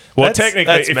 votes. Well,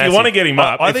 technically, if you want to get him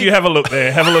up, if you have a look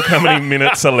there, have a look how many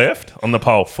minutes are left on the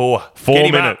poll. 4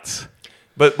 minutes.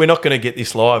 But we're not going to get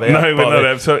this live out. No,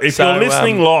 we're not. So if you're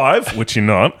listening live, which you're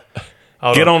not,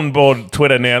 get on board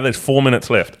Twitter now. There's 4 minutes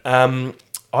left. I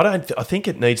think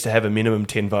it needs to have a minimum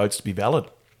 10 votes to be valid.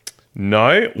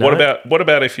 No. What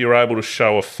about if you're able to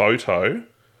show a photo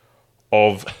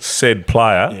of said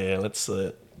player. Yeah, let's.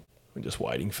 We're just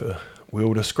waiting for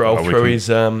Will to scroll we through can- his.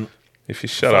 If you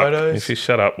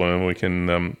shut up, Worm, we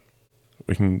can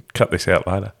cut this out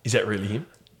later. Is that really him?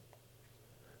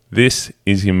 This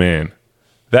is your man.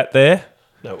 That there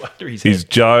No wonder he's is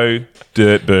Joe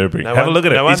Dirt Burberry. Have a look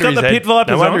at it. He's got the pit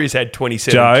vipers No wonder on. he's had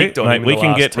 27 Joe, kicked on mate, him in we the can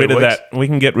last get 2 rid of weeks. that. We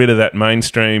can get rid of that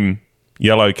mainstream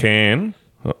yellow can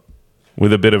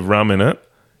with a bit of rum in it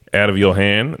out of your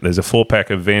hand. There's a 4-pack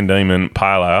of Van Diemen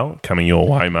Pale Ale coming your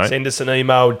way, mate. Send us an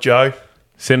email, Joe.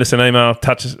 Send us an email.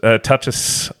 Touch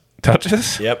us.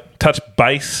 Yep. Touch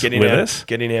base with us.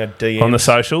 Get in our DMs. On the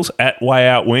socials at Way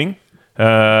Out Wing.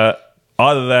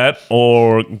 Either that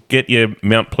or get your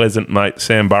Mount Pleasant mate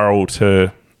Sam Burrell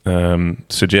to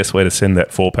suggest where to send that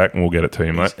 4-pack and we'll get it to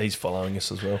you, mate. He's following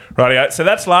us as well. Rightio. So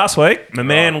that's last week. My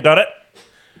man got it.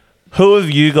 Who have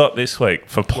you got this week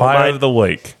for Player mate, of the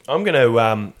Week? I'm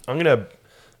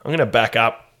gonna back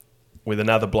up with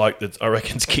another bloke that I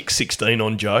reckon's kicked 16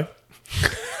 on Joe.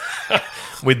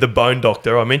 With the Bone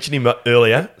Doctor. I mentioned him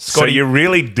earlier. So you're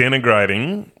really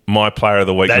denigrating my Player of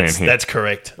the Week man here. That's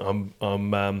correct. I'm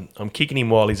kicking him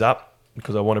while he's up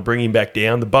because I want to bring him back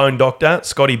down. The Bone Doctor,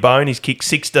 Scotty Bone, he's kicked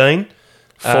 16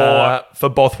 for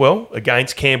Bothwell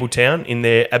against Campbelltown in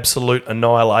their absolute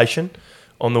annihilation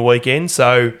on the weekend.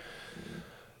 So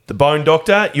the Bone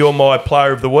Doctor, you're my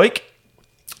Player of the Week.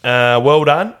 Well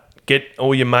done. Get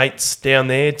all your mates down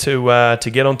there to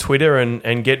get on Twitter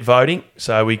and get voting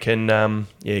so we can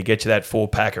get you that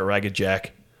 4-pack of Ragged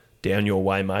Jack down your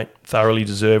way, mate. Thoroughly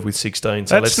deserved with 16.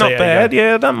 So That's let's see not how you bad. go.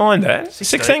 Yeah, I don't mind that.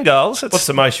 16 goals. What's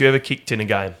the most you ever kicked in a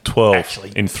game? 12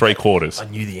 Actually, in 3 quarters. I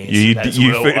knew the answer to that as well.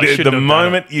 I shouldn't The have done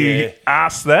moment it. you Yeah.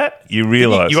 asked that, you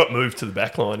realise. You got moved to the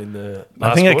back line in the I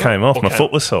last think it quarter? came off. My Okay.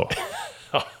 foot was sore.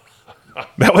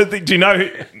 That was. Do you know?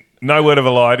 No word of a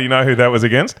lie. Do you know who that was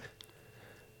against?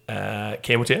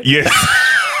 Campbelltown? Yes.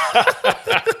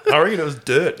 I reckon it was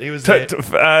Dirt. He was there.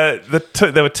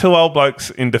 There were 2 old blokes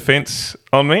in defence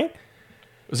on me.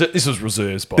 This was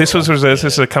reserves, by This the was way. reserves.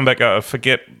 This is a comeback. I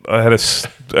forget. I had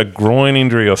a groin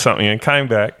injury or something and came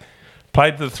back.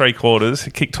 Played the 3 quarters.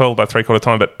 Kicked 12 by 3/4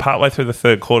 time. But partway through the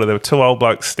 3rd quarter, there were 2 old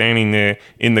blokes standing there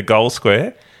in the goal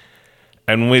square.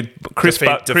 And with Chris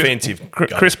Defensive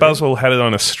Chris goal Buswell had it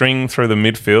on a string through the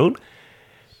midfield.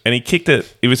 And he kicked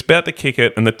it. He was about to kick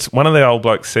it, and one of the old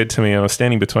blokes said to me, and I was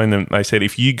standing between them, they said,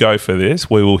 if you go for this,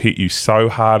 we will hit you so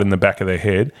hard in the back of the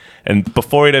head. And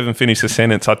before he'd even finished the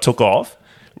sentence, I took off,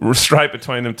 straight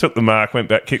between them, took the mark, went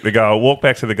back, kicked the goal, walked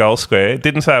back to the goal square,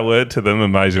 didn't say a word to them,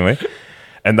 amazingly.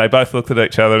 And they both looked at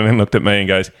each other and then looked at me and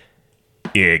goes,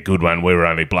 yeah, good one. We were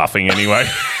only bluffing anyway.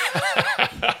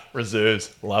 Reserves.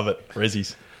 Love it.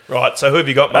 Rezzies. Right, so who have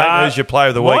you got, mate? Who's your Player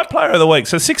of the Week? My Player of the Week.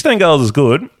 So 16 goals is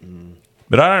good.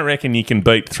 But I don't reckon you can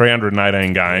beat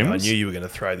 318 games. I knew you were going to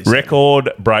throw this.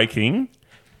 Record breaking.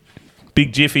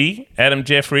 Big Jiffy, Adam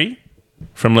Jeffrey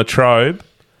from Latrobe,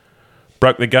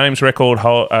 broke the games record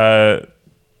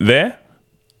there.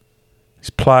 He's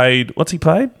played, what's he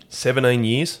played? 17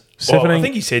 years. 17? Well, I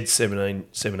think he said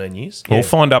 17 years. We'll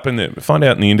find out in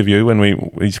the interview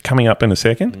when he's coming up in a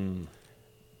second.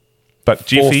 But 4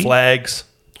 Jiffy, flags.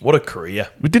 What a career.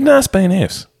 we didn't ask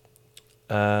BNFs.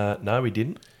 No, we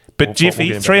didn't. But We'll Jiffy,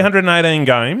 get him back. 318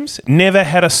 games, never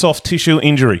had a soft tissue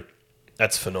injury.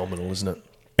 That's phenomenal, isn't it?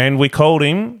 And we called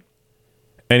him,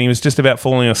 and he was just about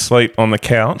falling asleep on the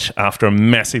couch after a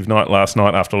massive night last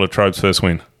night after Latrobe's first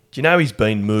win. Do you know he's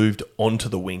been moved onto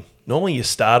the wing? Normally you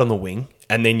start on the wing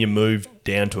and then you move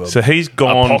down to So he's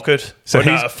gone a pocket,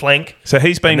 a flank. So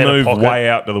he's been and then a moved pocket. way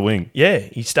out to the wing. Yeah,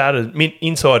 he started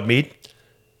inside mid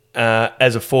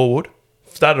as a forward.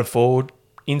 Started forward,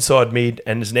 inside mid,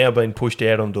 and has now been pushed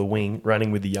out onto the wing,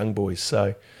 running with the young boys.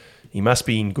 So he must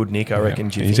be in good nick, I reckon.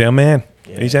 Jiffy. He's our man.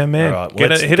 He's our man. All right, Hit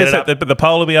let's us get at it the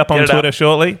poll will be up on Get it Twitter up.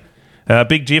 shortly.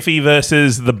 Big Jiffy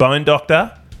versus the Bone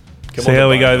Doctor. Come See on, how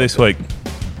the we Bone go Doctor. this week.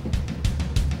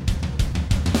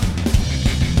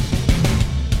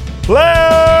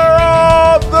 Player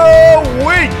of the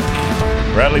Week.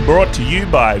 Proudly brought to you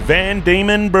by Van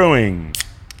Diemen Brewing.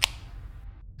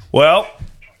 Well,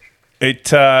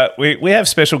 we have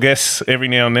special guests every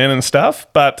now and then and stuff,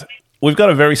 but we've got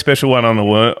a very special one on the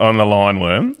line,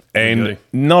 Worm. And do.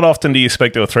 not often do you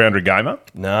speak to a 300 gamer,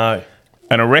 No.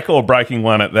 and a record-breaking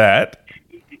one at that.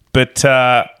 But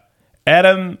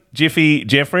Adam Jiffy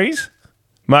Jeffries,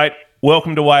 mate,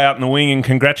 welcome to Way Out in the Wing, and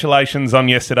congratulations on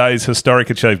yesterday's historic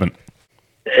achievement.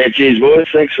 Yeah, cheers, boys.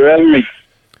 Thanks for having me.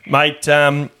 Mate,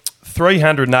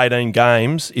 318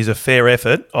 games is a fair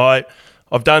effort.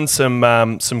 I've done some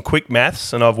quick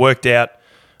maths and I've worked out,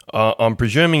 I'm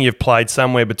presuming you've played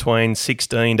somewhere between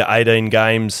 16 to 18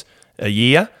 games a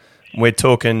year. We're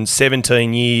talking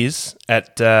 17 years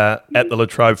at the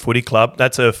Latrobe Footy Club.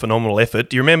 That's a phenomenal effort.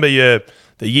 Do you remember the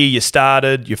year you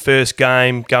started, your first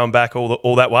game, going back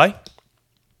all that way?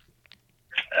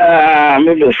 I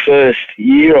remember the first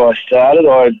year I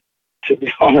started. To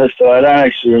be honest, I don't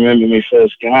actually remember my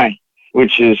first game,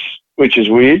 which is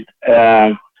weird.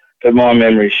 But my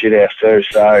memory's shit out too.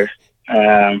 So,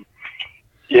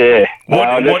 yeah.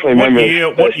 I definitely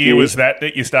remember. What year was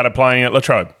that you started playing at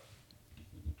Latrobe?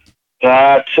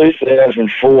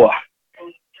 2004.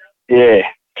 Yeah.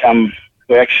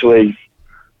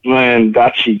 Me and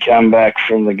Dutchy come back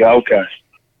from the Gold Coast.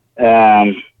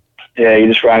 He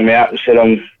just rang me up and said,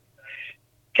 I'm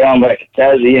going back to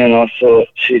Tassie, and I thought,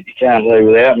 shit, you can't leave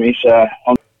without me, so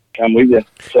I'm come with you.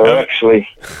 So actually,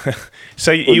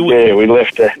 we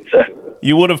left there. So.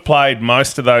 You would have played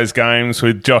most of those games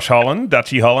with Josh Holland,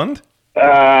 Dutchy Holland?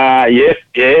 Yeah,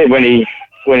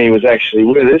 when he was actually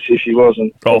with us, if he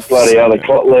wasn't bloody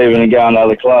leaving and going to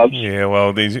other clubs. Yeah,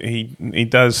 well, he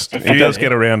does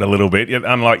get around a little bit,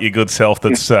 unlike your good self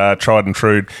that's tried and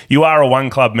true. You are a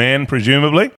one-club man,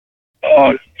 presumably?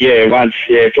 Oh, yeah, once,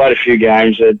 played a few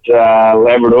games at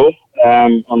Labrador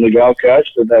on the Gold Coast,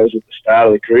 but that was at the start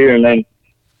of the career, and then,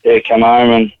 come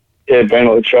home and, been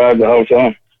at Latrobe the whole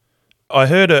time. I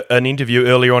heard an interview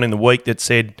earlier on in the week that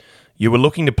said you were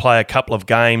looking to play a couple of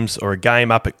games or a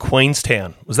game up at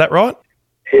Queenstown. Was that right?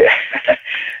 Yeah.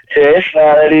 Yes, no,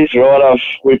 that is right.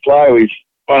 We play with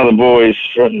one of the boys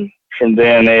from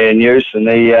down there in Houston.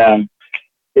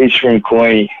 He's from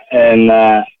Queenie, and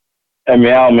my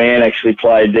old man actually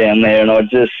played down there, and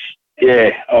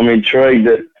I'm intrigued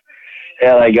at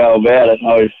how they go about it.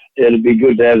 It'd be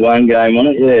good to have one game on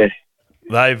it, yeah.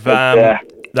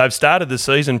 They've started the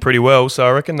season pretty well, so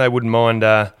I reckon they wouldn't mind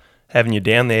having you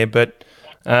down there. But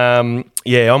I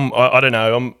don't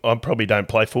know. I probably don't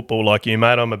play football like you,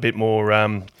 mate. I'm a bit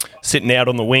more sitting out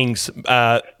on the wings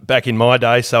back in my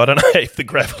day, so I don't know if the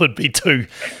gravel would be too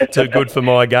good for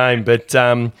my game. But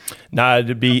no,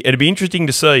 it'd be interesting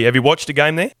to see. Have you watched a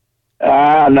game there?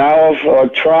 No,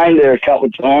 I've trained there a couple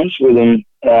of times with them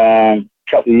a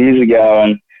couple of years ago,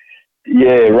 and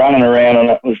running around on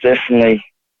it was definitely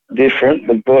different.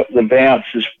 The bounce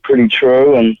is pretty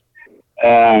true, and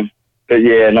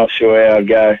not sure how I'd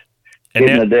go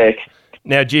hitting the deck.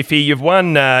 Now, Jiffy, you've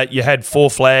won. You had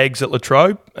 4 flags at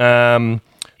Latrobe.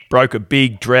 Broke a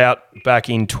big drought back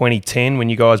in 2010 when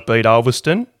you guys beat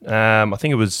Ulverston. I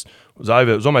think it was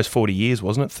over. It was almost 40 years,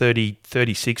 wasn't it? 30,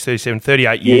 36, 37,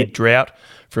 38-year drought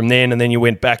from then, and then you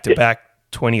went back-to-back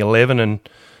 2011 and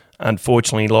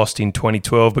unfortunately lost in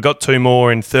 2012, but got 2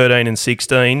 more in 13 and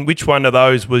 16. Which one of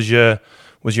those was your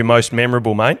most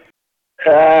memorable, mate?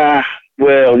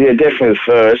 Definitely the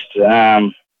first.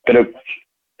 But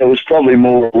it was probably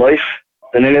more relief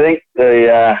than anything.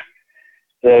 The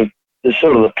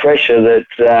sort of the pressure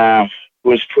that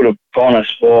was put upon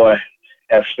us by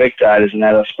our spectators and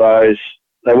that, I suppose.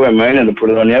 They weren't meaning to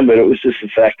put it on you, but it was just the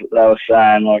fact that they were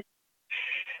saying, like,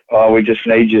 we just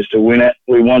need you to win it.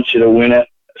 We want you to win it.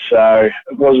 So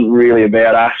it wasn't really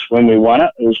about us when we won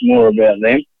it. It was more about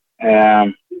them.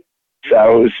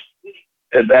 So it was,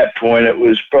 at that point, it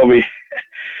was probably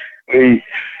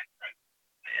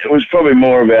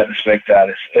more about the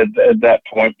spectators at that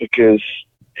point, because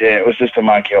it was just a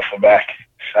monkey off the back.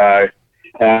 So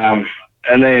and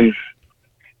then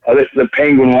I think the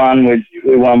Penguin one, we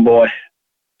won by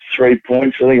 3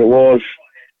 points, I think it was.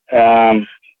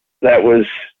 That was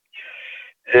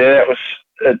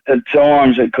at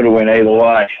times it could have went either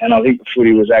way, and I think the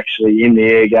footy was actually in the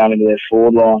air going into their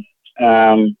forward line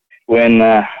when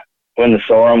the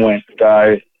siren went.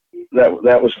 So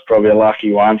that was probably a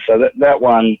lucky one. So that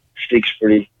one sticks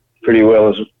pretty well,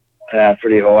 as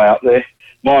pretty high up there.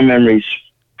 My memory's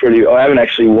pretty. I haven't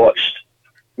actually watched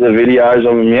the videos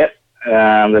of them yet,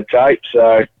 the tape.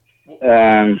 So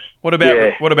what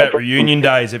about reunion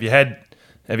days? Have you had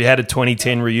a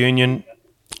 2010 reunion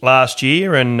last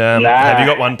year, and have you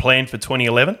got one planned for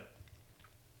 2011?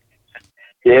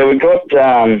 Yeah, we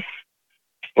didn't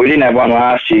have one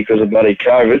last year because of bloody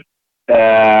COVID.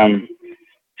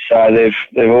 So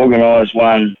they've organised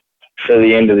one for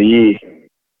the end of the year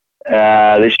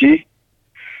this year.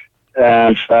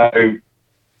 I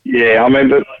mean,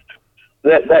 but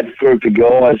that group of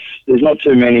guys, there's not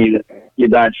too many that you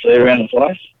don't see around the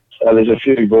place. So there's a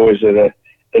few boys that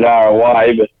are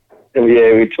away, but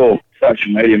we talk.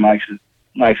 Social media makes it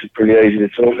pretty easy to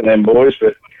talk to them boys,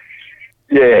 but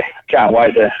can't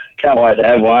wait to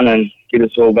have one and get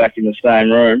us all back in the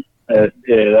same room.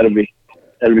 That'll be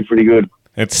pretty good.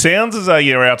 It sounds as though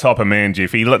you're our type of man,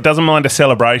 Jiffy. Doesn't mind a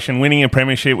celebration, winning a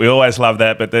premiership. We always love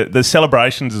that, but the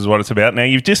celebrations is what it's about. Now,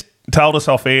 you've just told us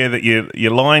off air that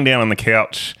you're lying down on the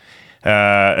couch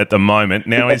at the moment.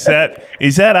 Now, is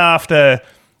that after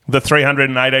the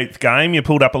 318th game you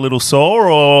pulled up a little sore,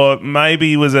 or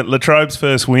maybe was it Latrobe's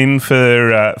first win for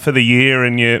the year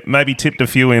and you maybe tipped a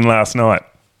few in last night?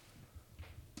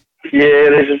 Yeah,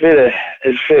 there's a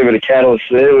fair bit of catalyst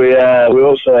there. We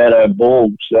also had a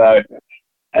ball, so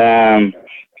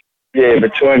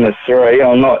between the three,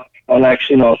 I'm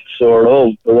actually not sore at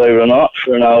all, believe it or not,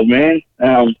 for an old man.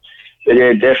 But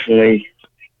yeah, definitely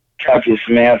copious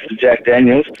amounts of Jack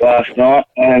Daniels last night,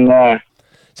 and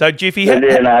so Jiffy,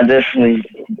 definitely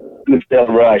good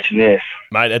celebration. Yes,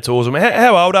 mate, that's awesome.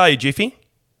 How old are you, Jiffy?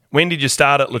 When did you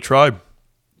start at Latrobe?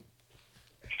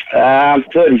 I'm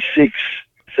 36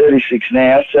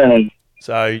 now, turning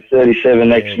 37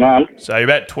 next month. So you're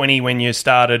about 20 when you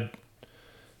started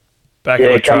back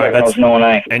at Latrobe. Back I was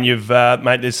 19. And you've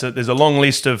mate, there's a long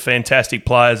list of fantastic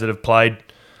players that have played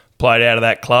out of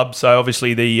that club. So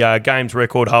obviously the games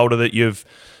record holder that you've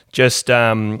just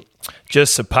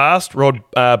surpassed, Rod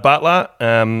Butler.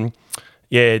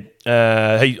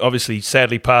 He obviously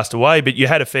sadly passed away, but you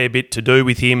had a fair bit to do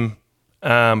with him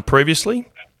previously.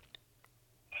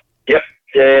 Yep.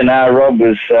 Yeah, no, Rob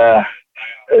was a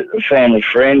family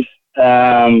friend.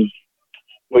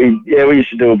 We used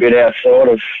to do a bit outside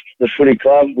of the footy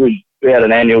club. We had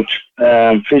an annual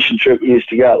fishing trip we used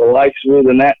to go to the lakes with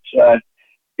and that. So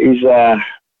he's a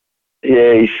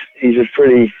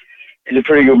pretty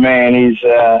good man.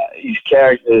 His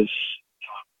character's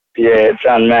it's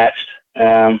unmatched.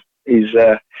 So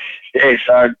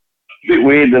a bit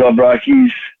weird that I broke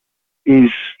his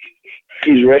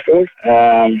record,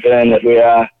 being that we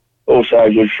are also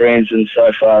good friends and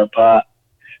so far apart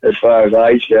as far as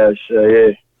age goes. So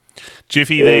yeah,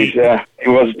 Jiffy, he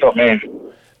was a top man.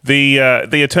 The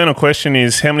eternal question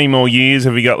is, how many more years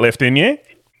have you got left in you?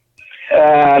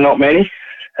 Not many.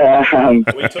 Are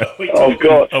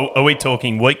we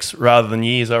talking weeks rather than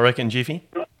years, I reckon, Jiffy?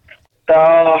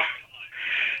 I've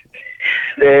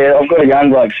got a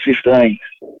young bloke, 15,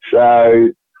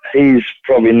 so he's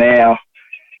probably now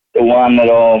the one that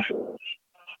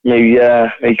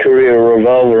my career will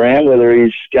revolve around, whether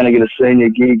he's going to get a senior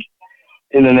gig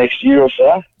in the next year or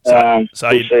so. So we'll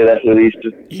see that with his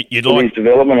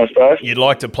development, I suppose. You'd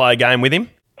like to play a game with him?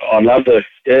 I'd love to,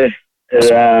 yeah.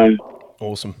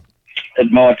 Awesome.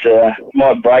 It might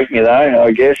break me, though,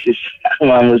 I guess, if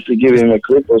someone was to give him a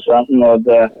clip or something.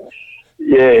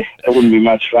 It wouldn't be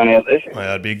much fun out there.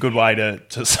 Well, it'd be a good way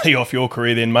to see off your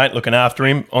career then, mate, looking after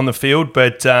him on the field.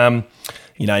 But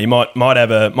you might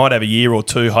have a year or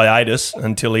two hiatus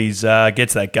until he's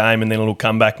gets that game, and then it'll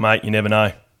come back, mate. You never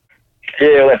know.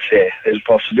 Yeah, that's fair. There's a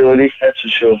possibility, that's for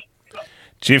sure.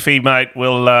 Jiffy, mate,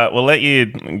 we'll let you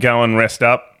go and rest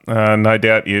up. No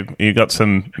doubt you got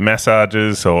some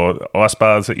massages or ice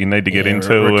baths that you need to get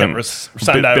into, and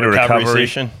Sunday bit of recovery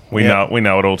session. We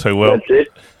know it all too well. That's it.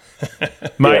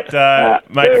 Mate,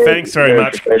 thanks very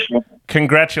much.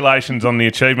 Congratulations on the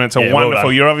achievements. Wonderful.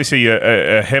 Well, you're obviously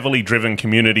a heavily driven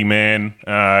community man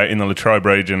in the Latrobe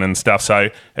region and stuff, so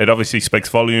it obviously speaks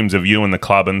volumes of you and the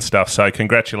club and stuff. So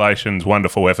congratulations.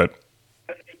 Wonderful effort.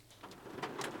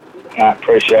 I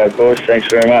appreciate it, boys. Thanks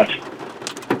very much.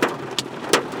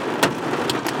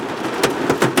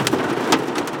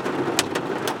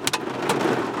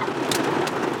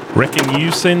 Reckon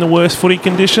you've seen the worst footy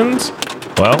conditions?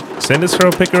 Well, send us through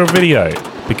a pic or a video,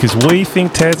 because we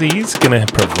think Tassie's going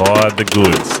to provide the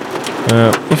goods.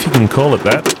 If you can call it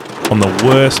that, on the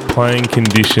worst playing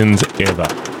conditions ever.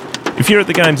 If you're at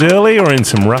the games early or in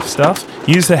some rough stuff,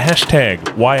 use the hashtag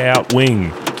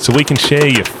WayOutWing so we can share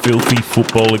your filthy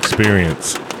football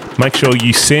experience. Make sure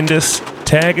you send us,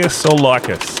 tag us or like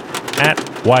us at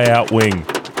WayOutWing.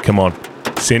 Come on,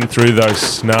 send through those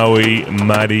snowy,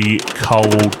 muddy,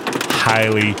 cold,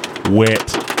 haily, wet,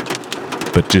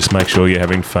 but just make sure you're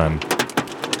having fun.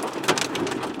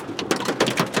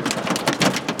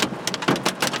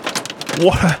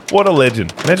 What a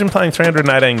legend. Imagine playing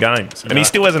 318 games and he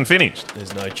still hasn't finished.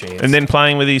 There's no chance. And then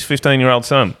playing with his 15-year-old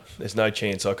son. There's no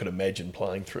chance I could imagine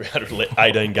playing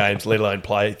 318 games, let alone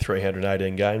play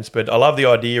 318 games. But I love the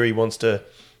idea he wants to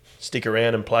stick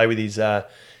around and play with his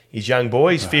young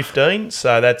boy. He's 15,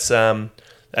 so that's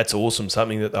awesome,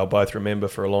 something that they'll both remember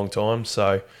for a long time.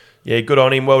 So, yeah, good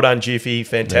on him. Well done, Jiffy.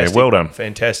 Fantastic. Yeah, well done.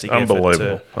 Fantastic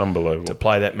Unbelievable. effort to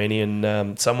play that many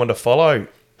and someone to follow.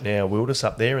 Now, Wilders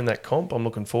up there in that comp. I'm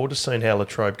looking forward to seeing how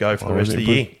Latrobe go for the rest of the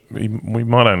year. We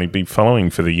might only be following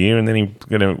for the year, and then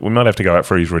we might have to go out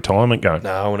for his retirement game.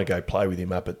 No, I want to go play with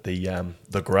him up at the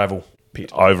gravel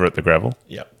pit. Over at the gravel?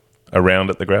 Yep. Around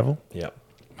at the gravel? Yep.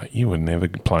 Mate, you would never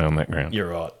play on that ground. You're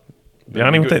right. The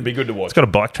only It'd be good to watch. It's got a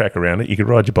bike track around it. You could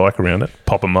ride your bike around it.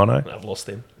 Pop a mono. I've lost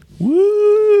them.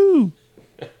 Woo!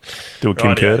 Do a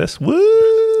Kim Rightio. Curtis.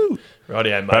 Woo!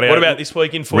 Rightio, mate. Rightio. What about this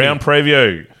week in footy? Round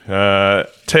preview.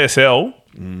 TSL.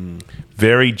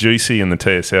 Very juicy in the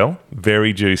TSL.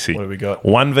 Very juicy. What have we got?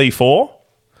 1v4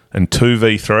 and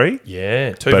 2v3.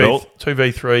 Yeah, But all-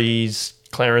 2v3's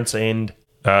Clarence and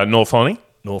North Lonnie.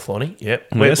 North Lonnie. Yep.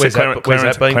 Yeah, Where's so that being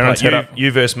Clarence played? head up.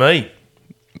 You versus me.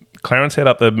 Clarence head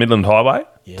up the Midland Highway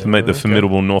to meet the okay.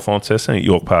 formidable North Launceston at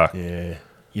York Park. Yeah.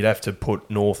 You'd have to put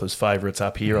North as favourites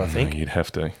up here, I think. You'd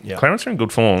have to. Yeah. Clarence are in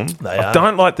good form. They I are.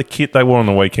 don't like the kit they wore on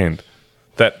the weekend.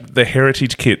 The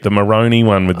heritage kit, the Maroney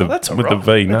one with the that's all with the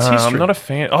right. V. No, That's I'm history. not a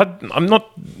fan. I'm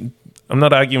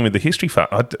not arguing with the history part.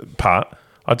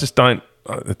 I just don't.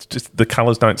 It's just the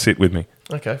colours don't sit with me.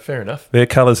 Okay, fair enough. They're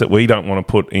colours that we don't want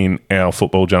to put in our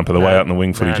football jumper, the way out in the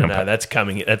wing footy jumper. No, that's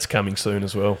coming. That's coming soon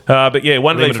as well. But yeah,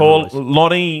 Limited 1v4. release.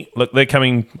 Lonnie, look, they're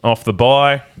coming off the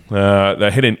bye.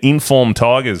 They hit an informed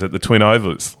Tigers at the Twin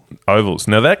Ovals.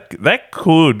 Now that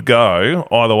could go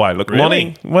either way. Look, Really?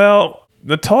 Lonnie. Well,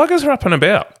 the Tigers are up and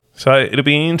about, so it'll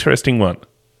be an interesting one.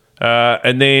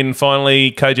 And then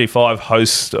finally, KG5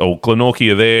 hosts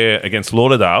Glenorchy are there against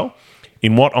Lauderdale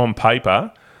in what on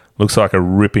paper looks like a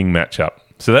ripping matchup.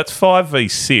 So that's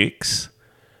 5v6,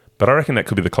 but I reckon that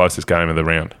could be the closest game of the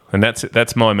round, and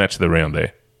that's my match of the round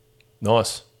there.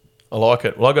 Nice. I like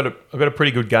it. Well, I got a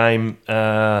pretty good game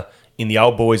in the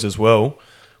old boys as well,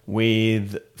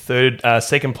 with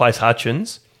second place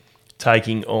Hutchins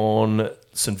taking on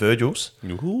St Virgil's.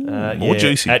 More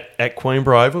juicy. at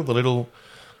Queenborough Oval, the little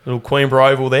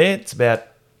Queenborough Oval there. It's about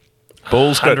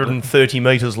Balls got 130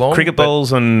 metres long. cricket but-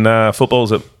 balls and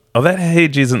footballs. That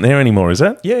hedge isn't there anymore, is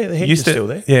it? Yeah, the hedge Used is still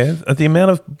there. Yeah, the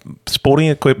amount of sporting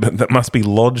equipment that must be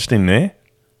lodged in there.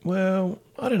 Well,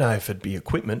 I don't know if it'd be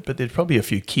equipment, but there's probably a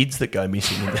few kids that go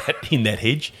missing in that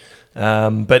hedge.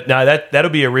 But no,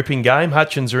 that'll be a ripping game.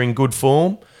 Hutchins are in good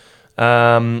form,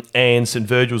 and St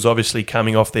Virgil's obviously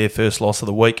coming off their first loss of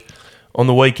the week. On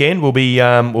the weekend, we'll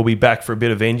be back for a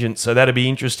bit of vengeance, so that'll be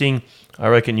interesting. I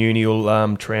reckon Uni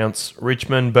will trounce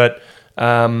Richmond, but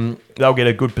they'll get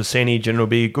a good percentage, and it'll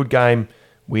be a good game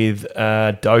with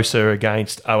Dosa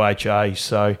against OHA.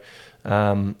 So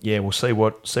we'll see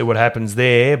what happens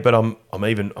there. But I'm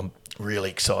really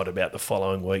excited about the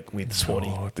following week with Swanee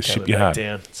the coming back shipyard,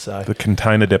 down. So the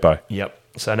container depot. yep.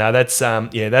 So no, that's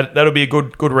that'll be a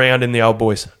good round in the old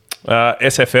boys.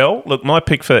 SFL. Look, my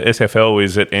pick for SFL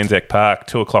is at Anzac Park,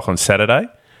 2:00 on Saturday.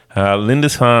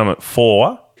 Lindisfarne at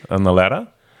 4 on the ladder.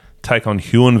 Take on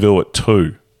Huonville at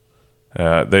 2.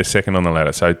 They're second on the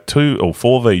ladder. So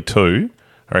 4v2,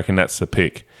 I reckon that's the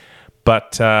pick.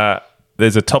 But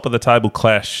there's a top of the table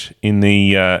clash in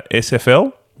the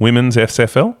SFL, Women's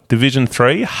SFL, Division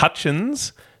 3.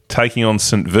 Hutchins taking on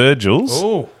St Virgil's.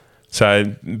 Oh, So a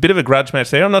bit of a grudge match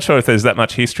there. I'm not sure if there's that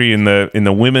much history in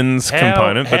the women's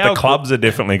component, but the clubs have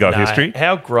definitely got history.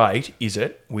 How great is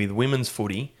it with women's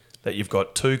footy that you've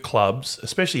got two clubs,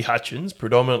 especially Hutchins,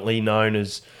 predominantly known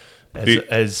as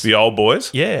The old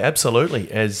boys. yeah,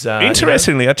 absolutely. As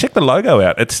Interestingly, I checked the logo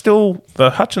out. It's still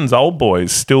the Hutchins Old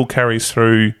Boys still carries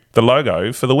through the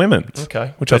logo for the women's.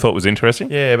 Okay. Which I thought was interesting.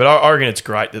 yeah, but I reckon it's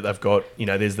great that they've got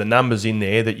there's the numbers in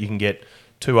there that you can get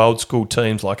two old school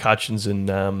teams like Hutchins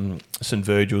and St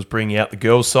Virgil's bringing out the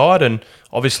girls' side, and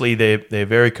obviously they're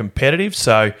very competitive.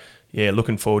 So yeah,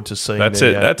 looking forward to seeing. That's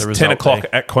the, it. That's the 10 result o'clock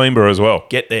there. at Queenborough as well.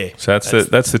 Get there. So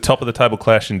that's the top of the table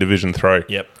clash in Division 3.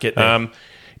 Yep, get there.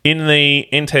 In the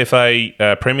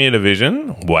NTFA Premier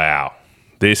Division, wow,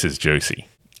 this is juicy.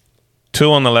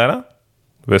 2 on the ladder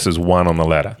versus 1 on the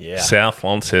ladder. Yeah. South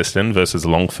Launceston versus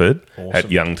Longford at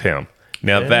Youngtown.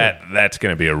 Now that's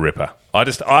going to be a ripper.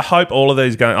 I hope all of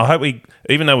these games. I hope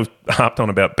even though we've harped on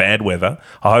about bad weather,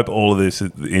 I hope all of this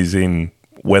is in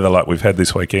weather like we've had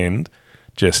this weekend.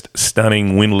 Just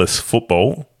stunning windless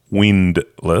football.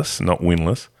 Windless, not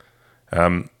winless.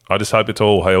 I just hope it's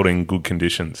all held in good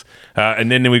conditions. And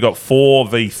then we got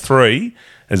 4v3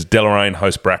 as Deloraine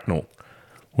host Bracknell,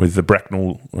 with the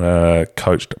Bracknell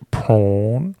coached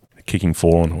Prawn kicking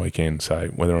 4 on the weekend. So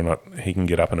whether or not he can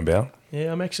get up and about.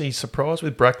 Yeah, I'm actually surprised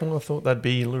with Bracknell. I thought they'd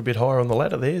be a little bit higher on the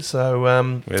ladder there.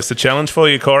 So There's the challenge for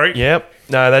you, Corey. yep,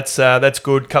 no, that's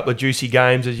good. Couple of juicy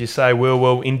games, as you say.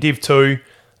 Well, in Div 2,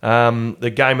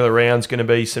 the game of the round is going to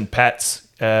be St Pat's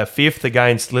 5th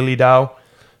against Lilydale,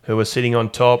 who are sitting on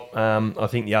top. I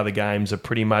think the other games are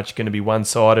pretty much going to be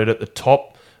one-sided at the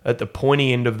top, at the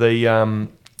pointy end of the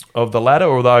ladder.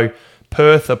 Although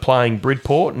Perth are playing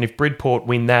Bridport, and if Bridport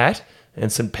win that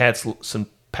and St Pat's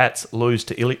lose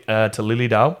to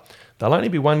Lilydale, they'll only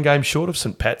be one game short of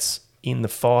St Pat's in the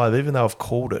 5, even though I've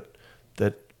called it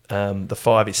that the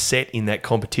 5 is set in that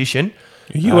competition.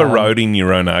 Are you eroding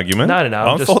your own argument?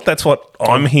 No. I thought that's what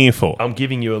I'm here for. I'm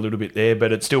giving you a little bit there,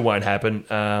 but it still won't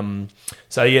happen.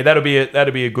 So yeah, that'll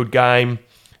be a good game.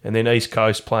 And then East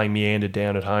Coast playing Meander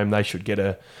down at home. They should get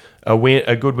a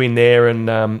good win there. And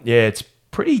it's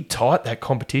pretty tight, that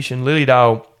competition.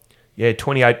 Lilydale,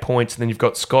 28 points. And then you've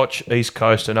got Scotch, East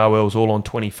Coast, and OLs all on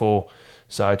 24.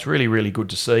 So it's really, really good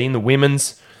to see. In the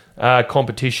women's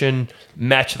competition,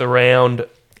 match of the round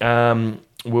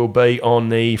will be on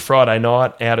the Friday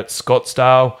night out at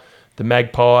Scottsdale. The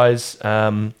Magpies,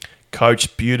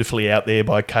 coached beautifully out there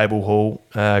by Cable Hall.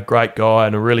 Great guy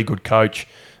and a really good coach.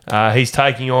 He's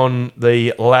taking on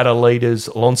the ladder leaders,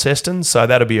 Launceston, so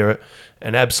that'll be an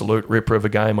absolute ripper of a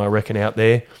game, I reckon, out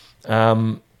there.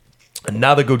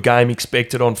 Another good game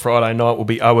expected on Friday night will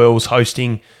be OLs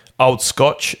hosting Old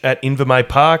Scotch at Invermay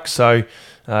Park. So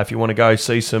if you want to go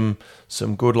see some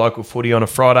good local footy on a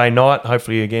Friday night,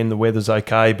 hopefully, again, the weather's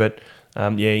okay. But,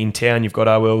 in town you've got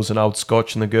OLs and Old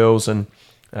Scotch and the girls and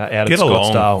out at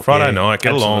Scottsdale. Friday night,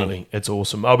 get absolutely. along. It's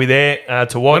awesome. I'll be there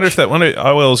to watch. Wonder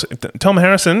OLs, Tom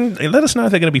Harrison, let us know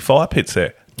if they're going to be fire pits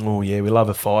there. Oh, yeah, we love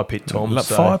a fire pit, Tom.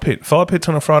 Fire pits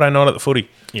on a Friday night at the footy.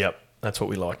 Yep, that's what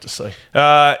we like to see.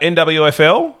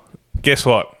 NWFL, guess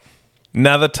what?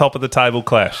 Another top of the table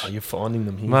clash. Oh, you're finding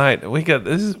them here. Mate,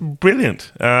 this is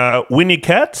brilliant. Wynyard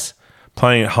Cats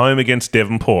playing at home against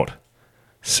Devonport.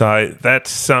 So that's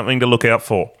something to look out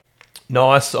for.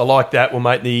 Nice. I like that. We'll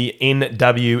make the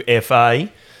NWFA.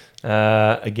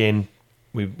 Again,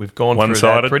 we've gone one-sided.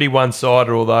 Through that. Pretty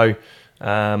one-sided, although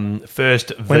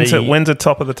first when's a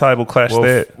top of the table clash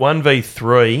there?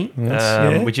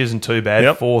 1v3, which isn't too bad.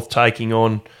 Yep. Fourth taking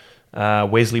on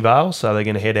Wesleyvale. So they're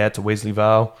going to head out to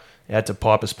Wesleyvale, out to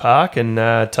Pipers Park, and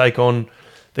take on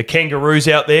the Kangaroos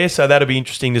out there. So that'll be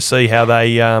interesting to see how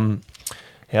they go.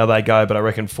 But I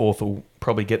reckon fourth will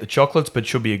probably get the chocolates, but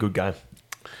should be a good game.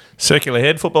 Circular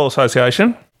Head Football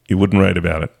Association, you wouldn't read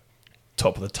about it.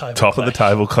 Top of the table. Of the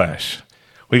table clash.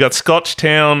 We got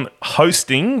Scotchtown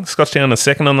are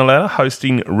second on the ladder,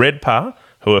 hosting Redpa,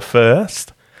 who are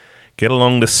first. Get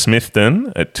along to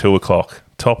Smithton at 2:00.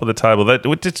 Top of the table.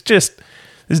 It's just,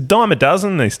 there's a dime a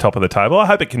dozen, these top of the table. I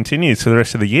hope it continues for the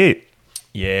rest of the year.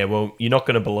 Yeah, well, you're not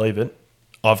going to believe it.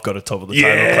 I've got a top of the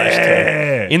table clash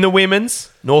too. In the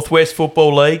women's, Northwest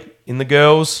Football League. In the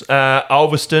girls,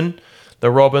 Ulverston, the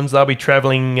Robins, they'll be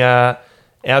travelling out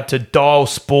to Dial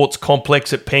Sports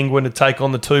Complex at Penguin to take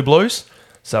on the Two Blues.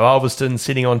 So Ulverston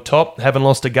sitting on top. Haven't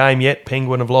lost a game yet.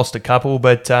 Penguin have lost a couple.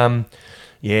 But,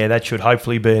 that should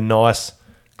hopefully be a nice,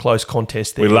 close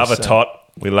contest there. We love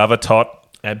a tot.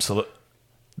 Absolute.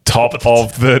 Top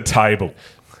of the table.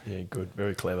 Yeah, good.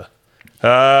 Very clever.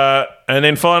 And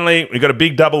then finally, we've got a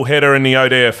big double header in the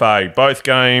ODFA. Both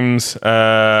games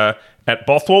at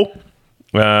Bothwell.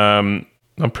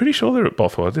 I'm pretty sure they're at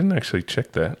Bothwell. I didn't actually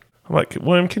check that. I'm like,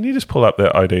 Worm, can you just pull up the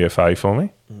ODFA for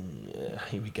me?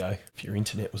 Here we go. If your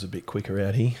internet was a bit quicker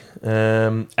out here.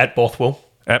 At Bothwell.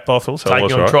 So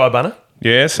taking on Tribunna.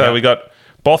 Yeah, so we got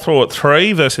Bothwell at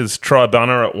 3 versus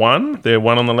Tribunna at 1. They're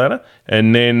 1 on the ladder.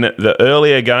 And then the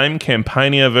earlier game,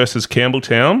 Campania versus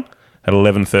Campbelltown at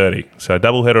 11:30. So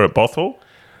doubleheader at Bothwell.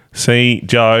 See,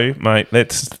 Joe, mate,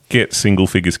 let's get single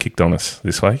figures kicked on us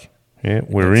this week. Yeah,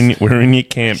 we're in your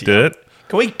camp, Dirt.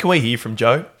 Can we hear from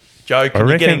Joe? Joe, can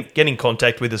you get in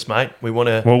contact with us, mate? We want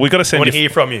to. Well, we got to hear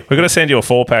from you. We've got to send you a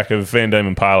 4-pack of Van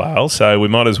Diemen Pale Ale, so you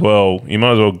might as well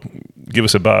give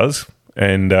us a buzz,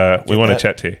 and we want to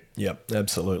chat to you. Yep,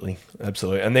 absolutely.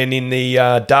 And then in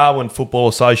the Darwin Football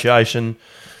Association,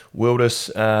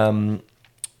 Wilders,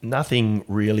 nothing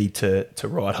really to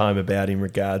write home about in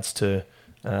regards to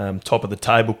top of the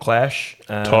table clash.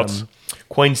 Tots.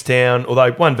 Queenstown,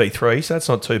 although 1v3, so that's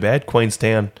not too bad.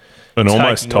 Queenstown and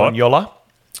almost tot. Yolla.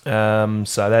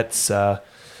 So that's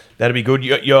that'd be good.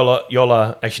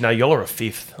 Yolla, actually no, Yolla are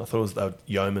 5th. I thought they were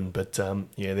Yeoman, but they're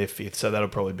 5th. So that'll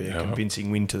probably be a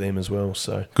convincing win to them as well.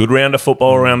 So good round of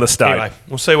football around the state. Anyway,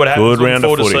 we'll see what happens. Good round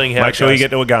of footy. Seeing how Make sure you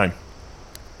get to a game.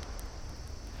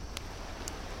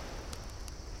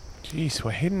 Jeez,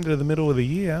 we're heading to the middle of the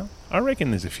year. I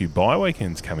reckon there's a few bye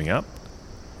weekends coming up.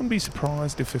 Wouldn't be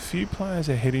surprised if a few players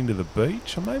are heading to the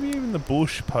beach or maybe even the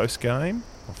bush post-game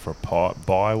or for a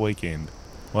bye weekend.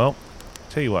 Well,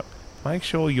 tell you what, make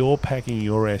sure you're packing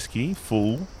your esky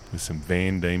full with some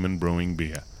Van Diemen Brewing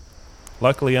beer.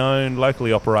 Locally owned,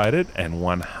 locally operated, and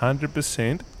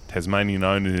 100% Tasmanian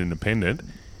owned and independent.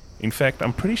 In fact,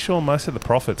 I'm pretty sure most of the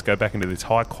profits go back into this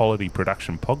high-quality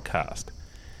production podcast.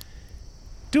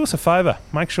 Do us a favour,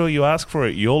 make sure you ask for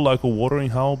it at your local watering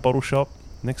hole bottle shop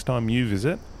next time you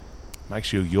visit. Make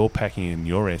sure you're packing in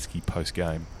your esky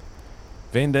post-game.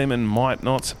 Van Diemen might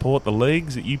not support the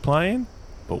leagues that you play in,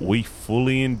 but we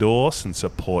fully endorse and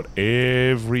support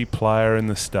every player in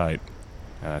the state.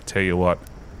 And I tell you what,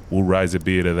 we'll raise a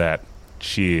beer to that.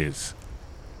 Cheers.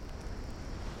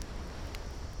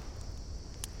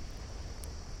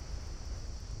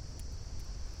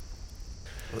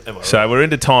 So we're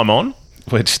into time on,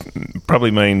 which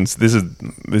probably means this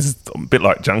is a bit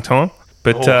like junk time.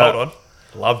 But hold on.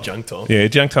 Love junk time. Yeah,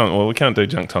 junk time. Well, we can't do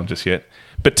junk time just yet.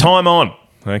 But time on.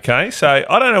 Okay, so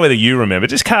I don't know whether you remember.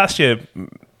 Just cast your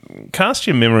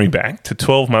memory back to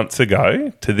 12 months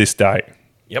ago to this day.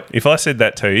 Yep. If I said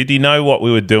that to you, do you know what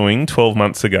we were doing 12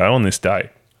 months ago on this day?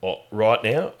 Right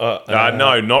now?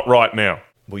 No, not right now.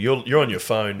 Well, you're on your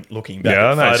phone looking back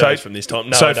at photos from this time.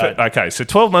 No, I don't. Okay, so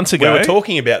 12 months ago... We were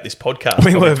talking about this podcast.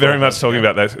 We were very much talking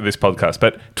about this podcast.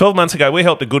 But 12 months ago, we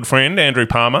helped a good friend, Andrew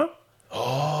Palmer...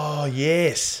 Oh,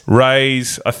 yes.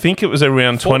 Raise, I think it was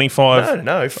around 25...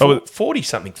 No,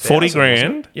 40-something thousand. 40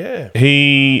 grand. Yeah.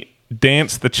 He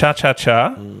danced the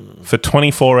cha-cha-cha for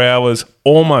 24 hours,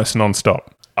 almost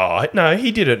non-stop. Oh, no,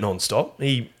 he did it non-stop.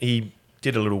 He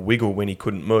did a little wiggle when he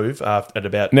couldn't move at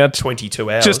about 22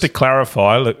 hours. Just to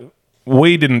clarify, look,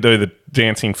 we didn't do the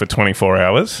dancing for 24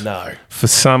 hours. No. For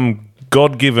some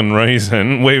God-given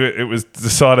reason, it was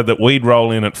decided that we'd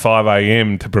roll in at 5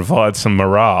 a.m. to provide some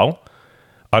morale.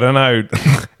 I don't know.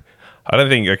 I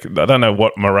don't know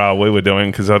what morale we were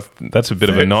doing because that's a bit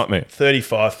of a nightmare.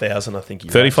 35,000, I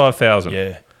think. 35,000.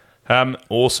 Yeah.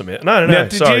 Awesome. No.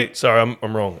 Sorry,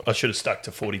 I'm wrong. I should have stuck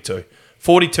to 42.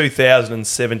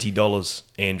 $42,070,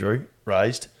 Andrew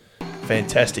raised.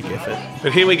 Fantastic effort.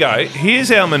 But here we go.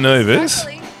 Here's our manoeuvres.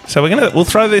 So we'll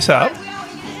throw this up.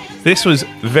 This was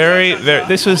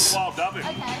this was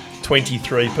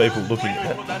 23 people looking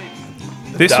at it.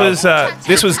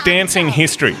 This was dancing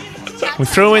history. We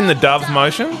threw in the dove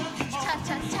motion.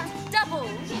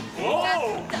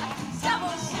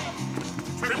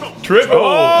 Triple.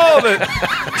 Oh, the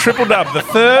triple dove. The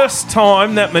first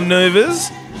time that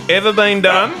manoeuvre's ever been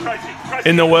done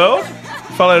in the world.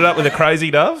 Followed up with a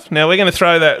crazy dove. Now we're going to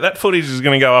throw that footage is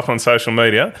going to go up on social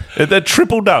media. The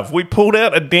triple dove. We pulled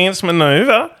out a dance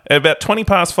manoeuvre at about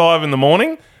 5:20 in the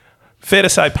morning. Fair to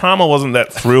say, Palmer wasn't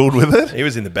that thrilled with it. He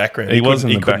was in the background. He was in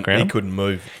the background. He couldn't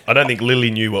move. I don't think Lily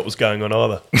knew what was going on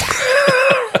either.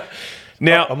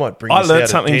 Now, I learned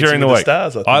something during the week.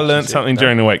 I learned something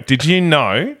during the week. Did you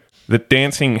know that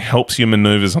dancing helps your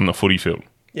manoeuvres on the footy field?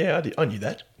 Yeah, I knew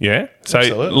that. Yeah? So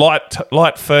absolutely.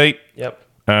 light feet. Yep.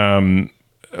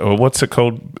 What's it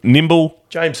called? Nimble.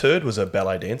 James Hird was a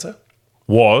ballet dancer.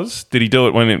 Did he do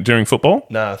it during football?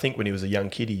 No, I think when he was a young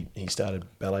kid, he started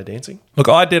ballet dancing. Look,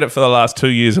 I did it for the last 2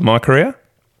 years of my career.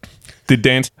 Did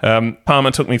dance.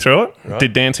 Palmer took me through it. Right.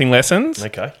 Did dancing lessons.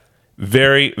 Okay.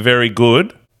 Very, very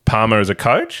good. Palmer as a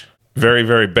coach. Very,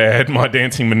 very bad my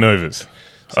dancing manoeuvres.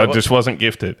 I just wasn't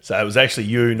gifted. So it was actually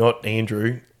you, not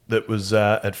Andrew, that was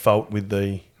at fault with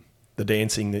the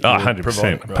dancing that you 100%.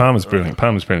 provided. Right. Palmer's brilliant.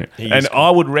 Palmer's brilliant. And I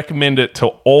would recommend it to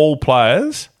all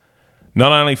players,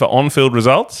 not only for on-field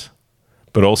results,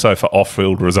 but also for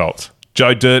off-field results.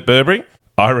 Joe Dirt Burberry,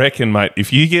 I reckon, mate,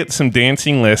 if you get some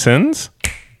dancing lessons,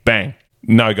 bang,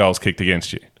 no goals kicked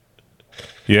against you.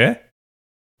 Yeah?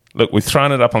 Look, we've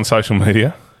thrown it up on social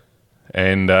media,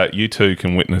 and you too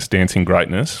can witness dancing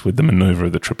greatness with the manoeuvre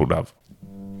of the triple dove.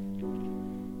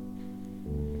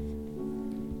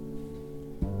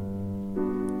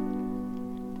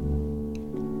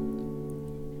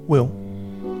 Will.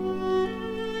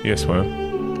 Yes,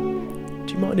 Worm.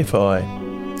 Do you mind if I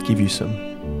give you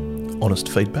some honest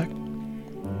feedback?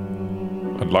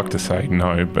 I'd like to say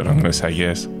no, but I'm going to say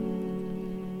yes.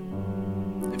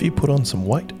 Have you put on some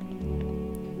weight?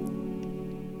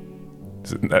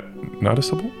 Is that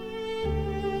noticeable?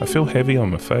 I feel heavy on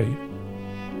my feet.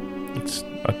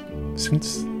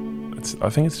 I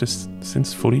think it's just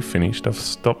since footy finished, I've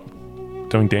stopped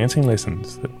doing dancing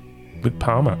lessons with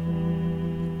Palmer.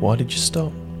 Why did you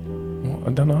stop? Well,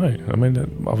 I don't know. I mean,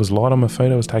 I was light on my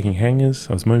feet. I was taking hangers.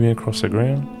 I was moving across the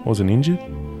ground. I wasn't injured.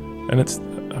 And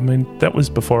that was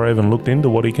before I even looked into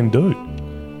what he can do.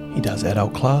 He does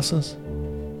adult classes,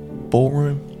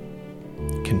 ballroom,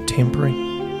 contemporary,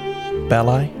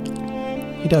 ballet.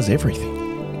 He does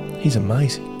everything. He's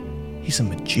amazing. He's a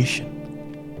magician.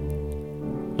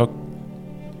 Look,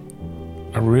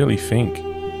 I really think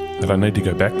that I need to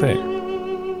go back there.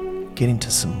 Get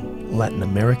into some Latin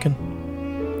American,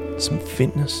 some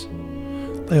fitness.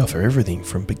 They offer everything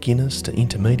from beginners to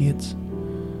intermediates.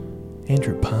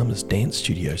 Andrew Palmer's Dance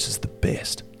Studios is the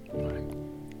best.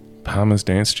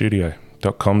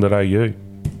 palmersdancestudio.com.au.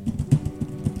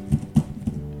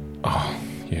 Oh,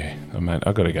 yeah. mate,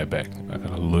 I've got to go back. I've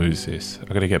got to lose this. I've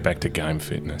got to get back to game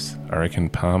fitness. I reckon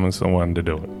Palmer's the one to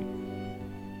do it.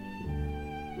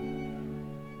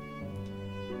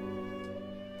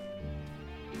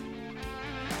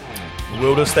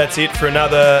 Wilders, that's it for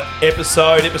another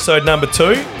episode number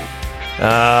 2.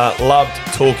 Loved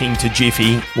talking to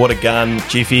Jiffy. What a gun.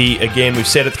 Jiffy, again, we've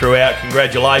said it throughout.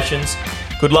 Congratulations.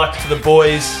 Good luck to the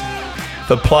boys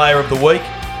for Player of the Week.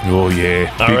 Oh,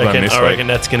 yeah. I reckon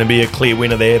that's going to be a clear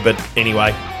winner there. But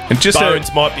anyway, and just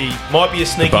Bones might be a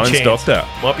sneaky Bones chance. Doctor.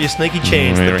 Might be a sneaky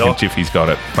chance. I The reckon doc. Jiffy's got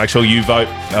it. Make sure you vote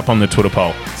up on the Twitter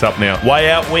poll. It's up now. Way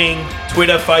Out Wing,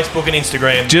 Twitter, Facebook and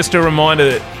Instagram. Just a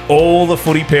reminder that all the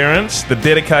footy parents, the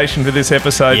dedication for this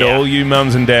episode to all you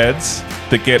mums and dads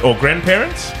that get, or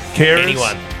grandparents, carers,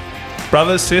 Anyone.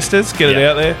 brothers, sisters, get it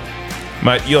out there.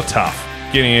 Mate, you're tough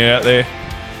getting it out there.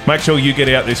 Make sure you get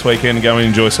out this weekend and go and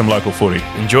enjoy some local footy.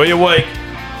 Enjoy your week.